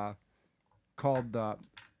 called the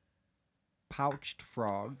pouched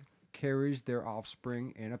frog, carries their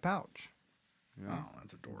offspring in a pouch. Oh,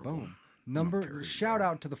 that's adorable. Boom. Shout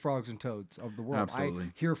out to the frogs and toads of the world. Absolutely.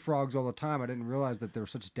 I hear frogs all the time. I didn't realize that they were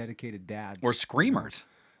such dedicated dads. Or screamers.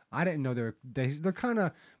 I didn't know they're kind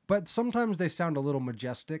of, but sometimes they sound a little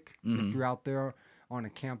majestic if you're out there on a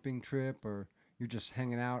camping trip or you're just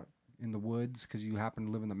hanging out in the woods because you happen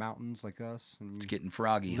to live in the mountains like us. And It's getting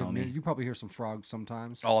froggy, live near- homie. you probably hear some frogs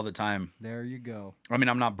sometimes. All the time. There you go. I mean,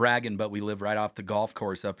 I'm not bragging, but we live right off the golf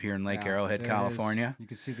course up here in Lake Yeah, Arrowhead, there it is. California. You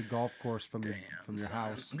can see the golf course from your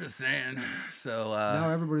house. I'm just saying. So, Now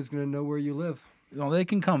everybody's gonna know where you live. well, they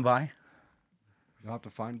can come by. You'll have to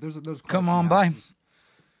find. There's quite Come a few on by. houses.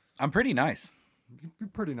 I'm pretty nice. You're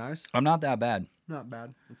pretty nice. I'm not that bad. Not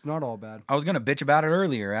bad. It's not all bad. I was going to bitch about it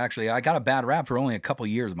earlier, actually. I got a bad rap for only a couple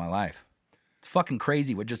years of my life. It's fucking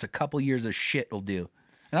crazy what just a couple years of shit will do.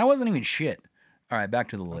 And I wasn't even shit. All right, back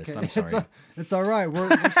to the list. I'm sorry. It's all right.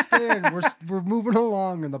 We're staying. We're moving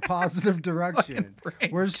along in the positive direction.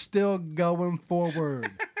 We're still going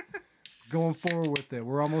forward. Going forward with it.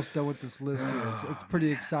 We're almost done with this list here. It's a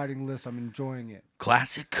pretty exciting list. I'm enjoying it.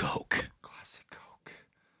 Classic Coke. Classic Coke.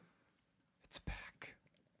 It's back.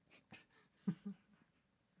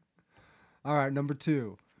 All right, number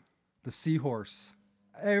 2, the seahorse.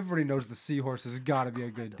 Everybody knows the seahorse has got to be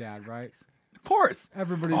a good dad, right? Of course.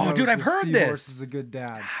 Everybody Oh, knows dude, I've the heard seahorse this. is a good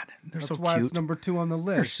dad. They're That's so why cute. it's number 2 on the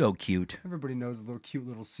list. They're so cute. Everybody knows the cute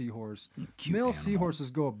little seahorse. Cute Male animal.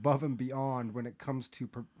 seahorses go above and beyond when it comes to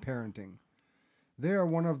parenting. They are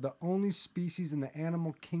one of the only species in the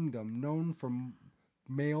animal kingdom known for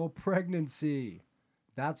male pregnancy.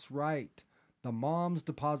 That's right. The moms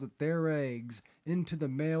deposit their eggs into the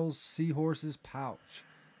male seahorse's pouch.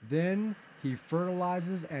 Then he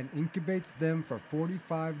fertilizes and incubates them for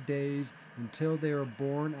 45 days until they are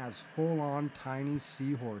born as full-on tiny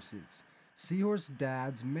seahorses. Seahorse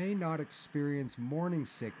dads may not experience morning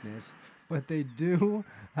sickness, but they do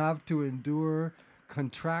have to endure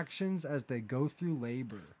contractions as they go through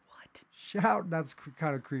labor. What? Shout, that's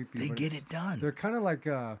kind of creepy. They but get it's- it done. They're kind of like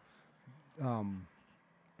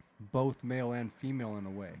both male and female in a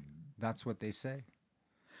way. That's what they say.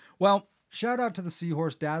 Well, Shout out to the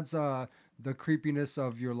seahorse dads. The creepiness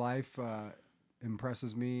of your life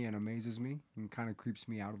impresses me and amazes me and kind of creeps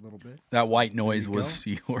me out a little bit. that white noise you was go.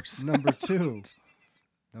 seahorse. Number two.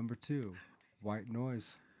 Number two. White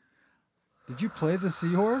noise. Did you play the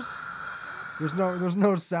seahorse? There's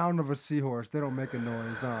no sound of a seahorse. They don't make a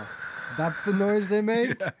noise, huh? That's the noise they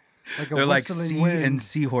make? Like a They're like whistling sea wind. and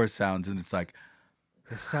seahorse sounds, and it's like,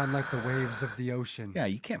 They sound like the waves of the ocean. yeah,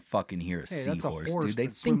 you can't fucking hear a Hey, that's a seahorse, horse dude. They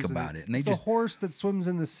that think swims in about the- it, and they it's just, a horse that swims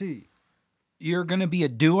in the sea. you're gonna be a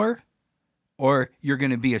doer, or you're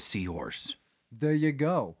gonna be a seahorse. There you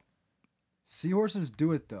go. Seahorses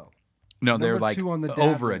do it though. No, they're Number like two on the dad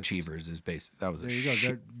overachievers. Is basic. That was a There you go.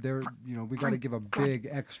 shit. They're we got to give a big,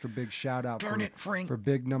 extra big shout out Darn it, Frank. for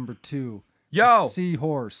big number 2. Yo! the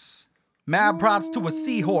seahorse. Mad props to a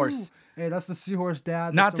seahorse. Hey, that's the seahorse dad.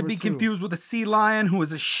 That's Not to number be 2. confused with a sea lion who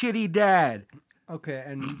is a shitty dad. Okay,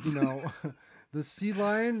 and the sea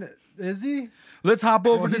lion, is he? Let's hop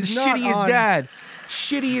over Well, to the he's not shittiest on- dad.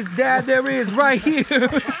 Shittiest dad there is right here.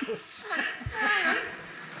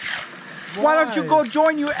 Why don't you go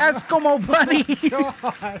join your Eskimo buddy?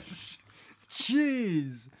 Gosh,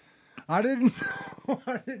 jeez, I didn't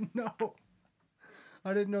know.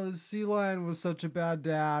 I didn't know the sea lion was such a bad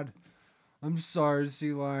dad. I'm sorry,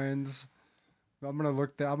 sea lions. I'm gonna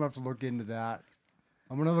have to look into that.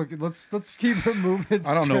 I'm gonna look. Let's keep it moving.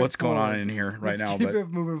 I don't know what's going on straightforward. in here right Let's now, keep but it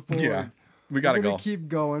moving forward. yeah, we gotta We're gonna go. keep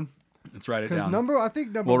going. Let's write it Because down. I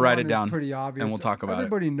think number We'll write one it down, is pretty obvious. and we'll talk about it.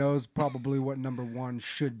 Everybody knows probably what number 1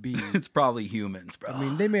 should be. It's probably humans, bro. I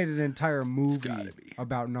mean, they made an entire movie gotta be.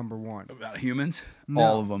 about number 1. About humans? No.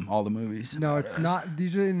 All of them, all the movies. No, it's not.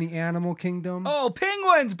 These are in the animal kingdom. Oh,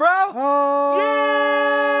 penguins, bro!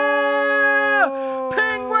 Oh,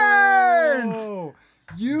 Penguins!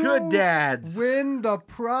 You Good dads. win the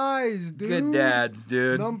prize, dude. Good dads,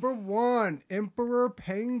 dude. Number 1, Emperor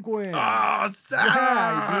Penguin. Oh,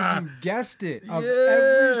 Yeah, dude, you guessed it. Of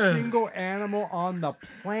every single animal on the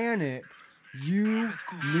planet, you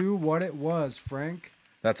knew what it was, Frank.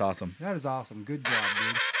 That's awesome. That is awesome. Good job,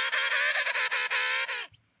 dude.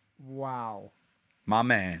 Wow. My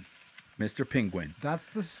man, Mr. Penguin. That's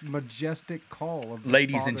the majestic call of the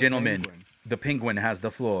Ladies and father gentlemen, penguin. the penguin has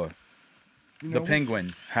the floor. You The know, penguin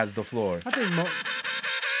has the floor. I think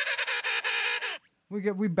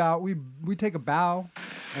we bow. We take a bow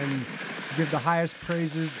and give the highest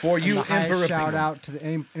praises For and you, the highest Emperor shout Penguin. out to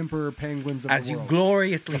the Emperor Penguins of As the you world.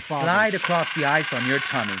 gloriously The fathers. slide across the ice on your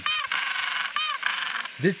tummy.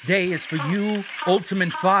 This day is for you,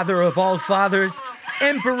 ultimate father of all fathers,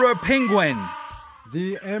 Emperor Penguin.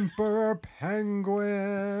 The Emperor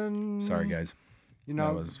Penguin. Sorry, guys. You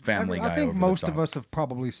know, That was Family I Guy think over the most of top. us have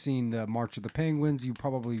probably seen the March of the Penguins. You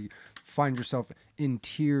probably find yourself in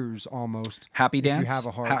tears almost. Happy if dance. You have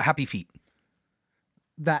a heart. Happy feet.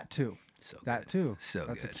 That too. So That good. too. So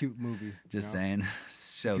That's good. a cute movie. Just you know? saying.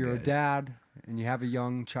 So If you're good. a dad and you have a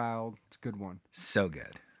young child, it's a good one. So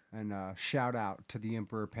good. And shout out to the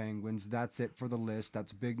Emperor Penguins. That's it for the list.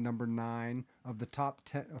 That's big number 9 of the top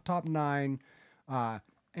 9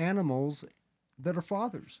 animals that are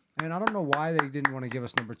fathers. And I don't know why they didn't want to give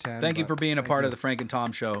us number 10. Thank you but for being a thank part you. of the Frank and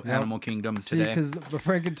Tom show, Animal Kingdom See, today. because the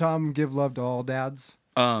Frank and Tom give love to all dads.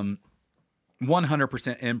 100%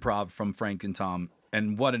 improv from Frank and Tom,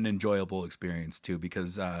 and what an enjoyable experience too,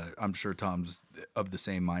 because I'm sure Tom's of the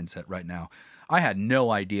same mindset right now. I had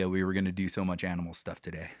no idea we were going to do so much animal stuff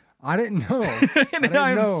today. I didn't know. And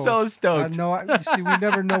I'm so stoked. See, we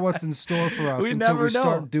never know what's in store for us We until never we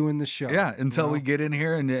start know. doing the show. Yeah, until you know? we get in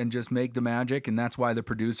here and just make the magic, and that's why the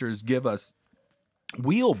producers give us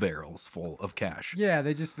wheelbarrows full of cash. Yeah,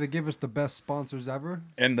 they give us the best sponsors ever.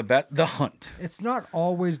 And the hunt. It's not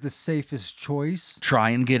always the safest choice.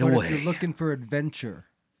 Try and get But away. if you're looking for adventure,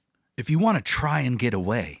 If you want to try and get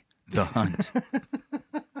away, the hunt.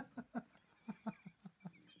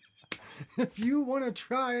 if you want to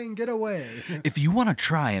try and get away, If you want to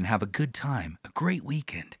try and have a good time, a great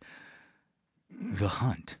weekend, the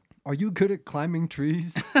hunt. are you good at climbing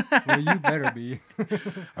trees? Well, you better be.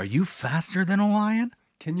 Are you faster than a lion?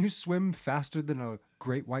 Can you swim faster than a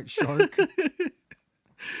great white shark?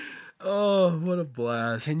 Oh, what a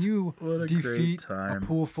blast. Can you What a defeat great a time.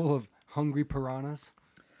 pool full of hungry piranhas?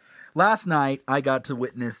 Last night, I got to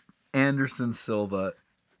witness Anderson Silva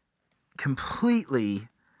completely,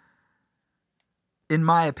 in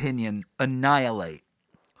my opinion, annihilate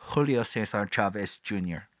Julio Cesar Chavez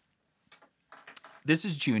Jr. This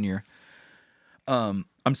is Jr.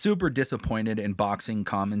 I'm super disappointed in boxing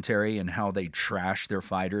commentary and how they trash their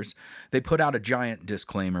fighters. They put out a giant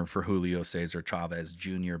disclaimer for Julio Cesar Chavez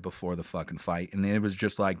Jr. before the fucking fight, and it was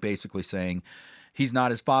just like basically saying he's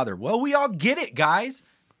not his father. Well, we all get it, guys.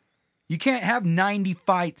 You can't have 90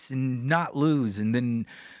 fights and not lose, and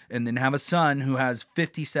then have a son who has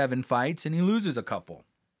 57 fights and he loses a couple.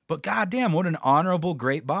 But goddamn, what an honorable,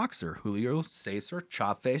 great boxer Julio Cesar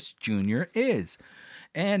Chavez Jr. is.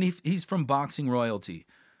 And he's from boxing royalty.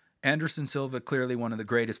 Anderson Silva, clearly one of the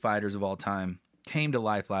greatest fighters of all time, came to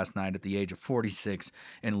life last night at the age of 46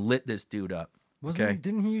 and lit this dude up.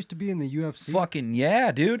 Didn't he used to be in the UFC? Fucking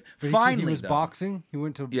yeah, dude. But Finally, he was though. boxing. He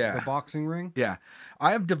went to the boxing ring. Yeah.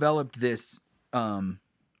 I have developed this, and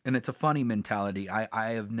it's a funny mentality.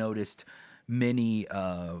 I have noticed many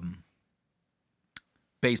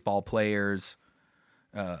baseball players,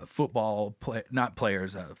 fans.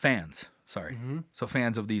 Sorry. Mm-hmm. So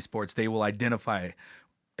fans of these sports, they will identify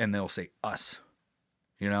and they'll say us,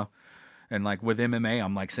 you know? And like with MMA,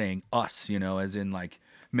 I'm like saying us, you know, as in like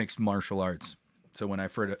mixed martial arts. So when I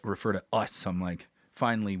refer to us, I'm like,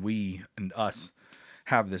 finally we and us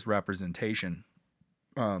have this representation.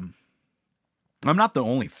 I'm not the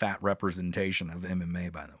only fat representation of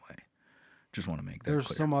MMA, by the way. Just want to make that There's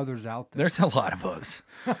clear. some others out there. There's a lot of us.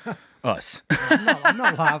 Us. I'm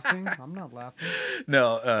not laughing. I'm not laughing.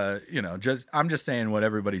 No, I'm just saying what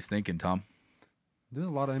everybody's thinking, Tom. There's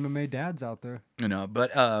a lot of MMA dads out there. You know,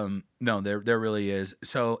 but no, there really is.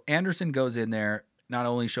 So Anderson goes in there, not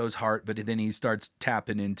only shows heart, but then he starts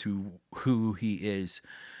tapping into who he is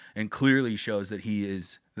and clearly shows that he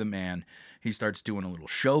is the man. He starts doing a little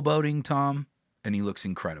showboating, Tom, and he looks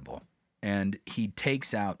incredible. And he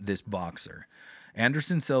takes out this boxer.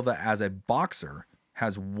 Anderson Silva, as a boxer,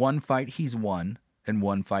 has one fight he's won and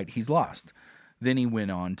one fight he's lost. Then he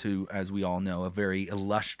went on to, as we all know, a very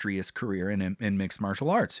illustrious career in mixed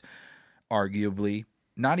martial arts. Arguably,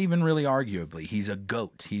 not even really arguably, he's a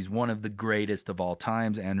GOAT. He's one of the greatest of all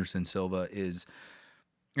times. Anderson Silva is,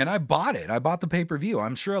 and I bought it. I bought the pay-per-view.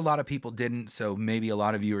 I'm sure a lot of people didn't, so maybe a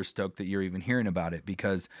lot of you are stoked that you're even hearing about it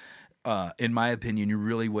because in my opinion, you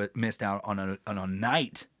really missed out on a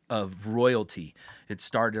night of royalty. It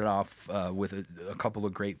started off with a couple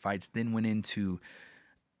of great fights, then went into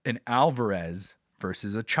an Alvarez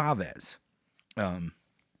versus a Chavez.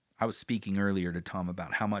 I was speaking earlier to Tom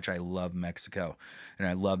about how much I love Mexico and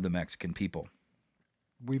I love the Mexican people.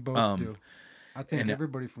 We both do. I think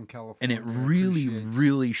everybody from California. And it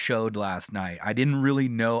really showed last night. I didn't really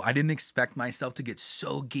know. I didn't expect myself to get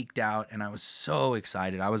so geeked out, and I was so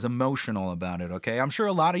excited. I was emotional about it, okay? I'm sure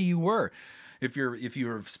a lot of you were. If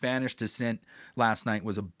you're of Spanish descent, last night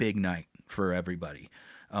was a big night for everybody.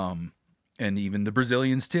 And even the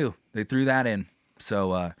Brazilians too. They threw that in.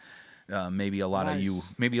 So maybe a lot of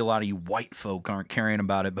you white folk aren't caring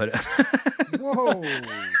about it, but Whoa.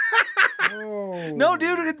 No,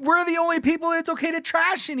 dude, we're the only people it's okay to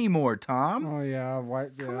trash anymore, Tom. Oh yeah,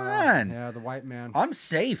 white. Come on. Yeah, the white man. I'm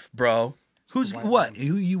safe, bro. Who's what?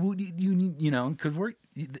 Who you know? Because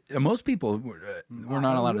most people we're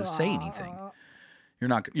not allowed to say anything. You're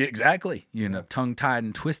not exactly. You know, tongue tied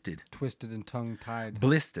and twisted, and tongue tied,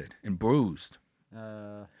 blistered and bruised.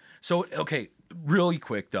 So okay, really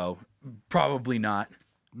quick though, probably not.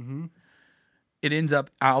 Mm-hmm. It ends up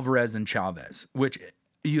Alvarez and Chavez, which.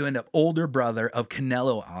 You end up older brother of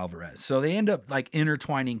Canelo Alvarez. So they end up like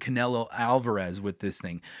intertwining Canelo Alvarez with this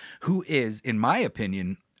thing, who is, in my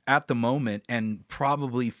opinion, at the moment and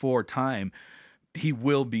probably for time, he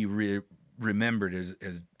will be remembered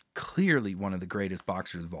as clearly one of the greatest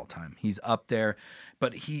boxers of all time. He's up there,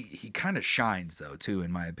 but he kind of shines though too,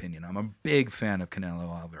 in my opinion. I'm a big fan of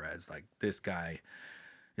Canelo Alvarez. Like this guy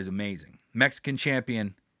is amazing. Mexican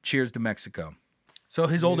champion. Cheers to Mexico. So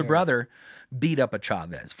his older brother beat up a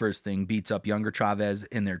Chavez. First thing, beats up younger Chavez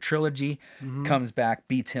in their trilogy, comes back,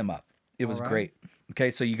 beats him up. It was great. Okay,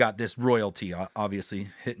 so you got this royalty, obviously,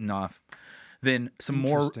 hitting off. Then some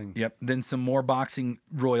more, then some more boxing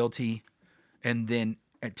royalty. And then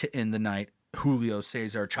to end the night, Julio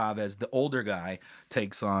Cesar Chavez, the older guy,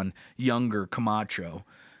 takes on younger Camacho,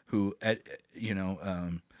 who,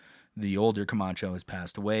 the older Camacho has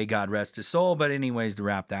passed away. God rest his soul. But anyways, to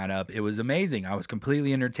wrap that up, it was amazing. I was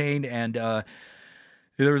completely entertained. And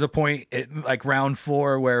there was a point at like round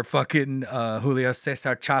 4 where fucking Julio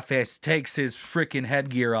Cesar Chavez takes his freaking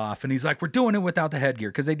headgear off. And he's like, we're doing it without the headgear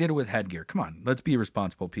because they did it with headgear. Come on, let's be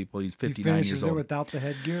responsible people. He's 59 years old. It without the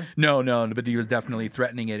headgear? No, but he was definitely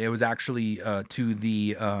threatening it. It was actually to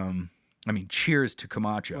the... cheers to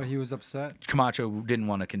Camacho. Well, he was upset? Camacho didn't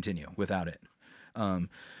want to continue without it.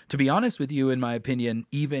 To be honest with you, in my opinion,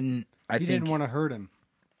 even I think he didn't want to hurt him.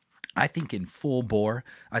 I think in full bore,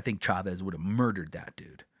 I think Chavez would have murdered that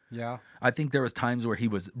dude. Yeah. I think there was times where he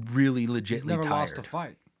was really legitimately He's never tired. lost a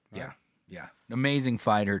fight. Right? Yeah. Amazing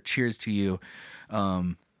fighter. Cheers to you.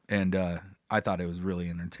 And I thought it was really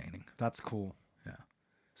entertaining. That's cool.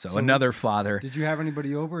 So another father. Did you have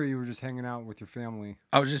anybody over, or you were just hanging out with your family?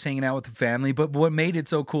 I was just hanging out with the family, but what made it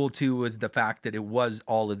so cool too was the fact that it was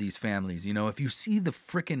all of these families. You know, if you see the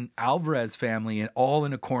freaking Alvarez family and all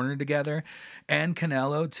in a corner together, and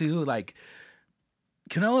Canelo too, like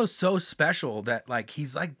Canelo's so special that like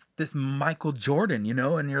he's like this Michael Jordan, you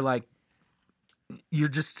know, and you're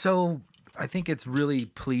just so. I think it's really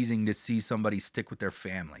pleasing to see somebody stick with their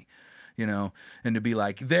family. You know, and to be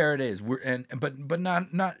like, there it is.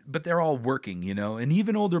 But they're all working, you know, and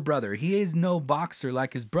even older brother, he is no boxer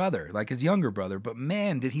like his brother, like his younger brother, but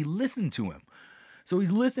man, did he listen to him. So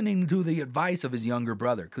he's listening to the advice of his younger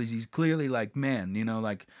brother because he's clearly like, man, you know,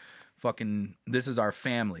 like fucking, this is our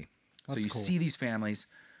family. That's so you cool. see these families,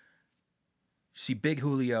 you see Big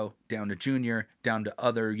Julio down to Junior, down to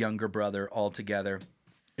other younger brother all together.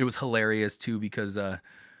 It was hilarious too because,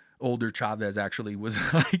 older Chavez actually was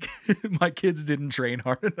like, my kids didn't train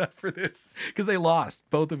hard enough for this because they lost.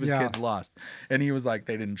 Both of his kids lost. And he was like,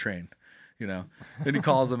 they didn't train, you know, and he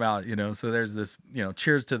calls them out, you know, so there's this, you know,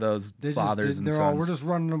 cheers to those fathers and sons. We're just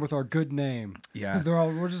running with our good name. Yeah.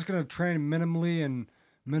 We're just going to train minimally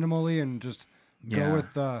and just go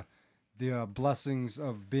with the blessings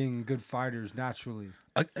of being good fighters naturally.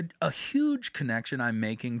 A huge connection I'm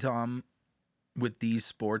making, Tom, with these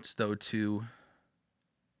sports though, too,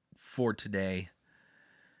 for today,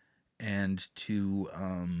 and to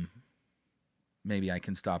maybe I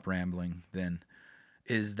can stop rambling then,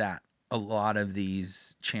 is that a lot of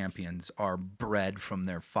these champions are bred from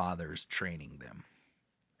their fathers training them,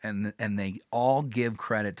 and they all give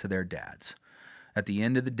credit to their dads. At the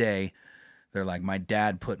end of the day, they're like, my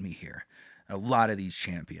dad put me here. A lot of these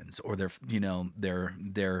champions, or they're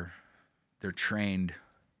trained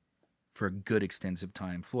for a good extensive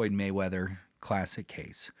time. Floyd Mayweather, classic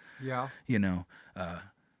case. Yeah. You know,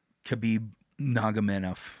 Khabib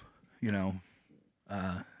Nurmagomedov, you know,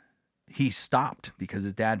 he stopped because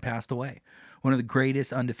his dad passed away. One of the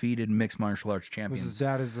greatest undefeated mixed martial arts champions. Was his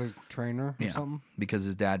dad as a trainer or something? Because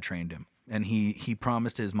his dad trained him. And he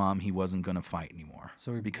promised his mom he wasn't going to fight anymore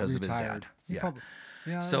because of his dad. So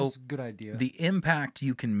that's a good idea. The impact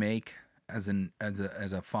you can make as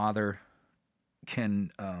a father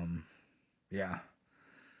can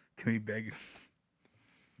be big.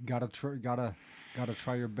 Gotta try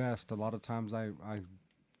your best. A lot of times I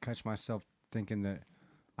catch myself thinking that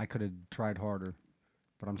I could have tried harder,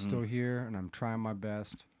 but I'm still here and I'm trying my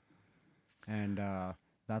best, and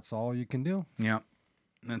that's all you can do. Yeah,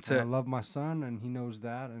 that's and it. I love my son, and he knows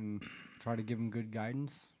that, and try to give him good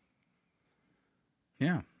guidance.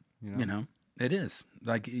 Yeah, you know it is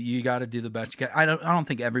like you got to do the best you can. I don't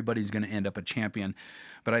think everybody's going to end up a champion,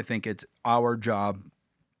 but I think it's our job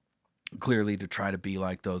clearly to try to be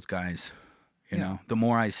like those guys. You know, the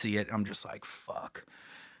more I see it, I'm just like, fuck.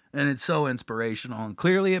 And it's so inspirational. And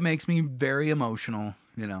clearly it makes me very emotional.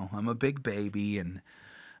 You know, I'm a big baby, and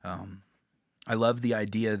I love the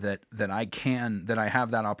idea that I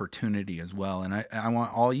have that opportunity as well. And I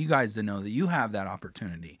want all you guys to know that you have that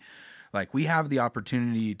opportunity. Like, we have the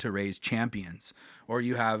opportunity to raise champions, or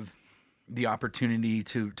you have the opportunity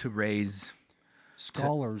to raise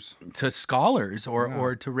scholars,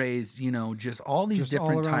 or to raise, you know, just all these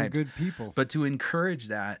different types, good people. But to encourage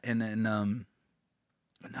that, and then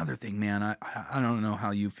another thing, man, I don't know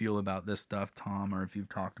how you feel about this stuff, Tom, or if you've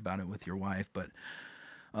talked about it with your wife, but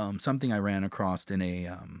something I ran across in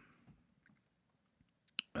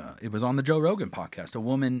it was on the Joe Rogan podcast. A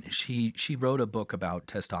woman, she wrote a book about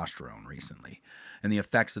testosterone recently and the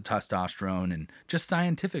effects of testosterone, and just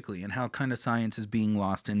scientifically, and how kind of science is being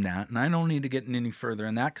lost in that. And I don't need to get any further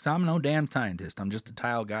in that because I'm no damn scientist. I'm just a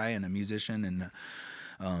tile guy and a musician, and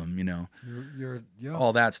you know, you're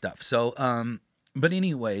all that stuff. So, but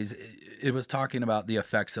anyways, it was talking about the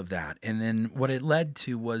effects of that. And then what it led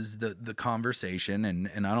to was the conversation,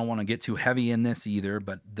 and I don't want to get too heavy in this either,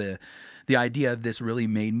 but the idea of this really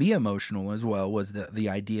made me emotional as well, was the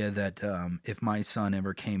idea that if my son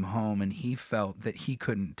ever came home and he felt that he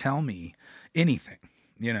couldn't tell me anything,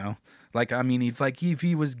 you know, like, I mean, if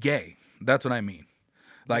he was gay, that's what I mean.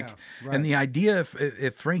 Like, right. And the idea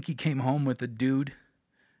if Frankie came home with a dude,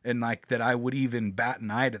 and like that I would even bat an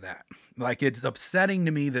eye to that. Like, it's upsetting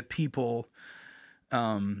to me that people,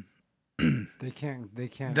 they can't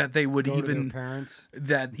that they would go even to their parents.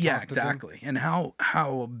 That, yeah, exactly. And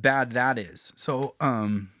how bad that is. So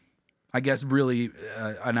I guess really,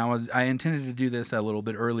 and I intended to do this a little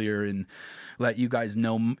bit earlier and let you guys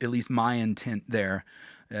know at least my intent there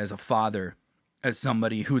as a father, as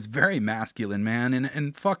somebody who's very masculine, man,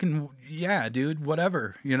 and fucking yeah, dude,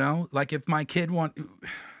 whatever, you know, like if my kid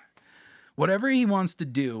whatever he wants to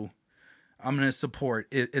do, I'm gonna support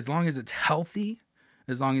it as long as it's healthy,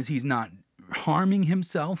 as long as he's not harming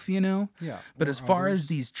himself, you know. Yeah. But as far as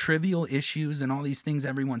these trivial issues and all these things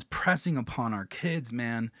everyone's pressing upon our kids,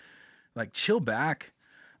 man, like chill back,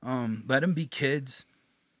 let them be kids.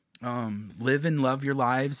 Live and love your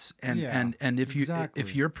lives, and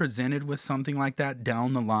if you're presented with something like that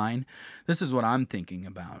down the line, this is what I'm thinking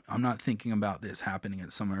about. I'm not thinking about this happening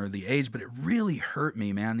at some early age, but it really hurt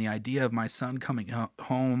me, man. The idea of my son coming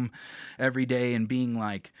home every day and being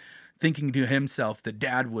like, thinking to himself that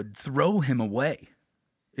dad would throw him away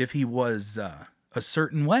if he was a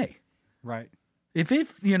certain way, right? If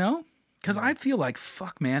you know, because I feel like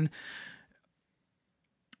fuck, man.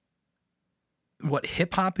 What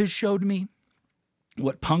hip hop has showed me,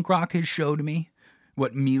 what punk rock has showed me,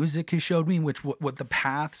 what music has showed me, what the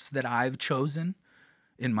paths that I've chosen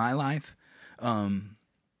in my life,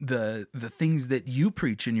 the things that you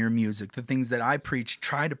preach in your music, the things that I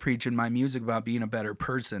try to preach in my music about being a better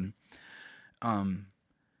person.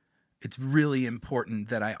 It's really important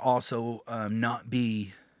that I also not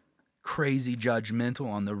be crazy judgmental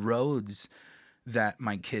on the roads that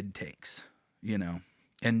my kid takes, you know,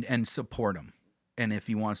 and support him. And if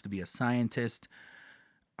he wants to be a scientist,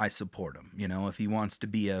 I support him. You know, if he wants to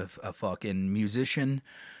be a fucking musician,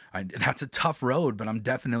 that's a tough road, but I'm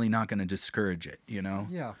definitely not going to discourage it, you know?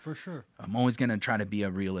 Yeah, for sure. I'm always going to try to be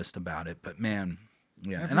a realist about it. But man,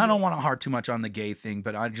 yeah. And I don't want to harp too much on the gay thing,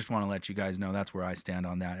 but I just want to let you guys know that's where I stand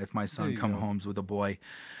on that. If my son comes home with a boy,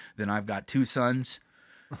 then I've got 2 sons,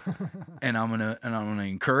 and I'm gonna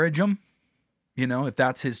encourage him. You know, if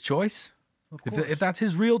that's his choice, if that's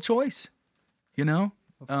his real choice. You know,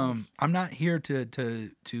 I'm not here to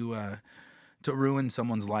ruin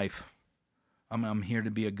someone's life. I'm here to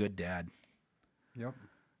be a good dad. Yep.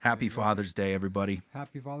 Happy Father's Day, everybody.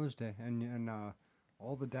 Happy Father's Day, and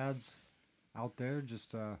all the dads out there,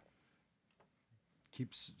 just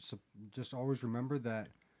just always remember that.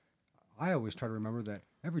 I always try to remember that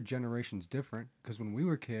every generation's different, because when we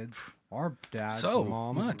were kids, our dads and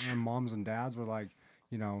moms and dads were like,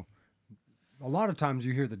 you know. A lot of times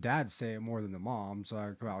you hear the dads say it more than the moms,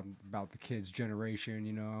 like about the kids' generation,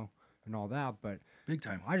 you know, and all that. But big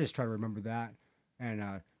time. I just try to remember that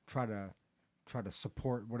and try to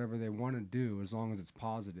support whatever they want to do as long as it's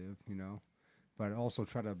positive, you know. But also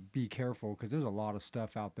try to be careful, because there's a lot of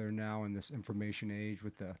stuff out there now in this information age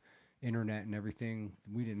with the internet and everything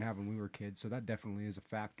we didn't have when we were kids. So that definitely is a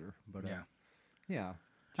factor. But yeah.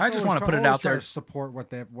 I just want to put it out there. To support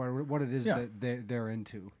what it is that they're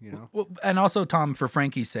into, you know. Well, and also, Tom, for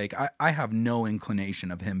Frankie's sake, I have no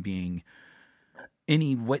inclination of him being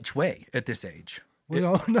any which way at this age.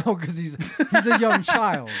 Well, no, because he's a young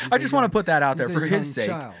child. I just want to put that out there for his sake.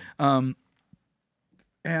 You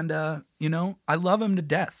know, I love him to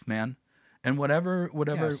death, man. And whatever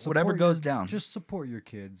goes down, just support your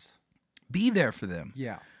kids. Be there for them.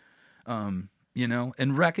 Yeah. You know,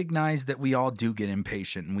 and recognize that we all do get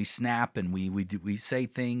impatient, and we snap, and we say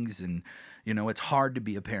things, and you know, it's hard to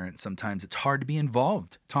be a parent sometimes. It's hard to be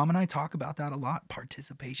involved. Tom and I talk about that a lot.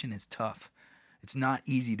 Participation is tough. It's not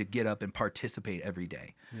easy to get up and participate every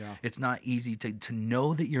day. Yeah. It's not easy to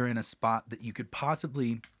know that you're in a spot that you could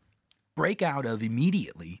possibly break out of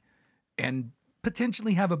immediately and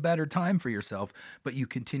potentially have a better time for yourself, but you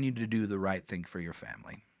continue to do the right thing for your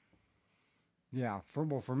family. Yeah, for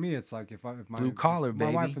me, it's like if my blue collar, my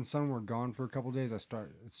baby. wife and son were gone for a couple of days, it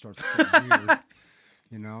starts to get weird.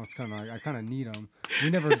 You know, it's kind of like I kind of need them.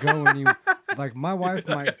 We never go any. Like my wife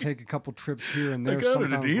might take a couple trips here and there.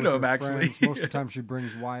 Sometimes with her friends. Most of the time, she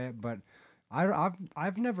brings Wyatt, but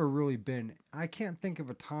I've never really been. I can't think of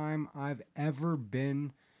a time I've ever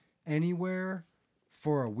been anywhere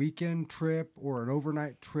for a weekend trip or an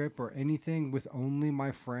overnight trip or anything with only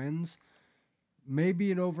my friends.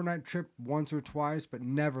 Maybe an overnight trip once or twice, but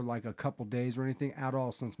never like a couple days or anything at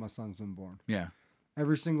all since my son's been born. Yeah.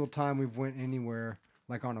 Every single time we've went anywhere,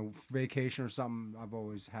 like on a vacation or something, I've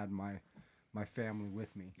always had my family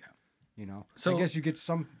with me. Yeah. You know. So I guess you get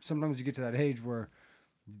sometimes you get to that age where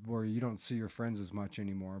you don't see your friends as much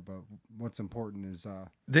anymore, but what's important is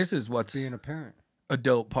this is what's being a parent. A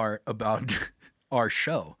dope part about our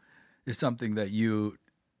show is something that you,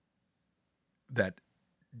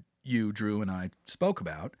 Drew, and I spoke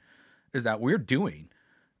about, is that we're doing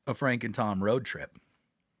a Frank and Tom road trip.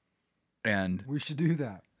 And we should do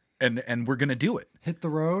that. And we're going to do it. Hit the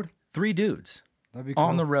road? 3 dudes That'd be cool.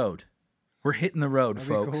 On the road. We're hitting the road, That'd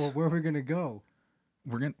be folks. cool. Where are we gonna go?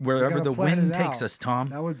 We're gonna wherever gotta the plan wind it takes out. us, Tom.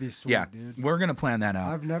 That would be sweet, Yeah, dude. we're gonna plan that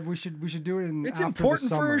out. I've never. We should do it in. It's after important the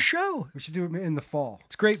for summer. a show. We should do it in the fall.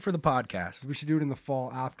 It's great for the podcast. We should do it in the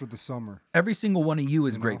fall after the summer. Every single one of you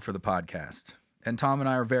is know? great for the podcast. And Tom and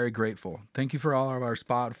I are very grateful. Thank you for all of our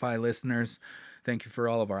Spotify listeners. Thank you for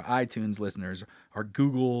all of our iTunes listeners, our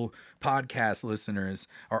Google podcast listeners,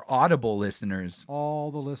 our Audible listeners, All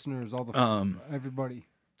the listeners, all the everybody.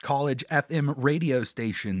 college FM radio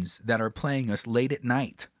stations that are playing us late at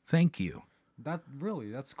night. Thank you.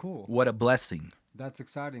 That's cool. What a blessing. That's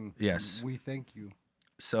exciting. Yes. We thank you.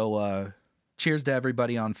 So, cheers to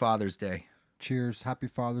everybody on Father's Day. Cheers. Happy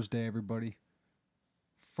Father's Day, everybody.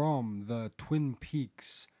 From the Twin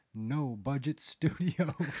Peaks No Budget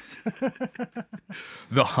Studios,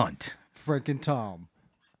 The Hunt. Frank and Tom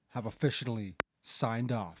have officially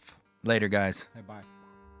signed off. Later, guys. Hey, bye.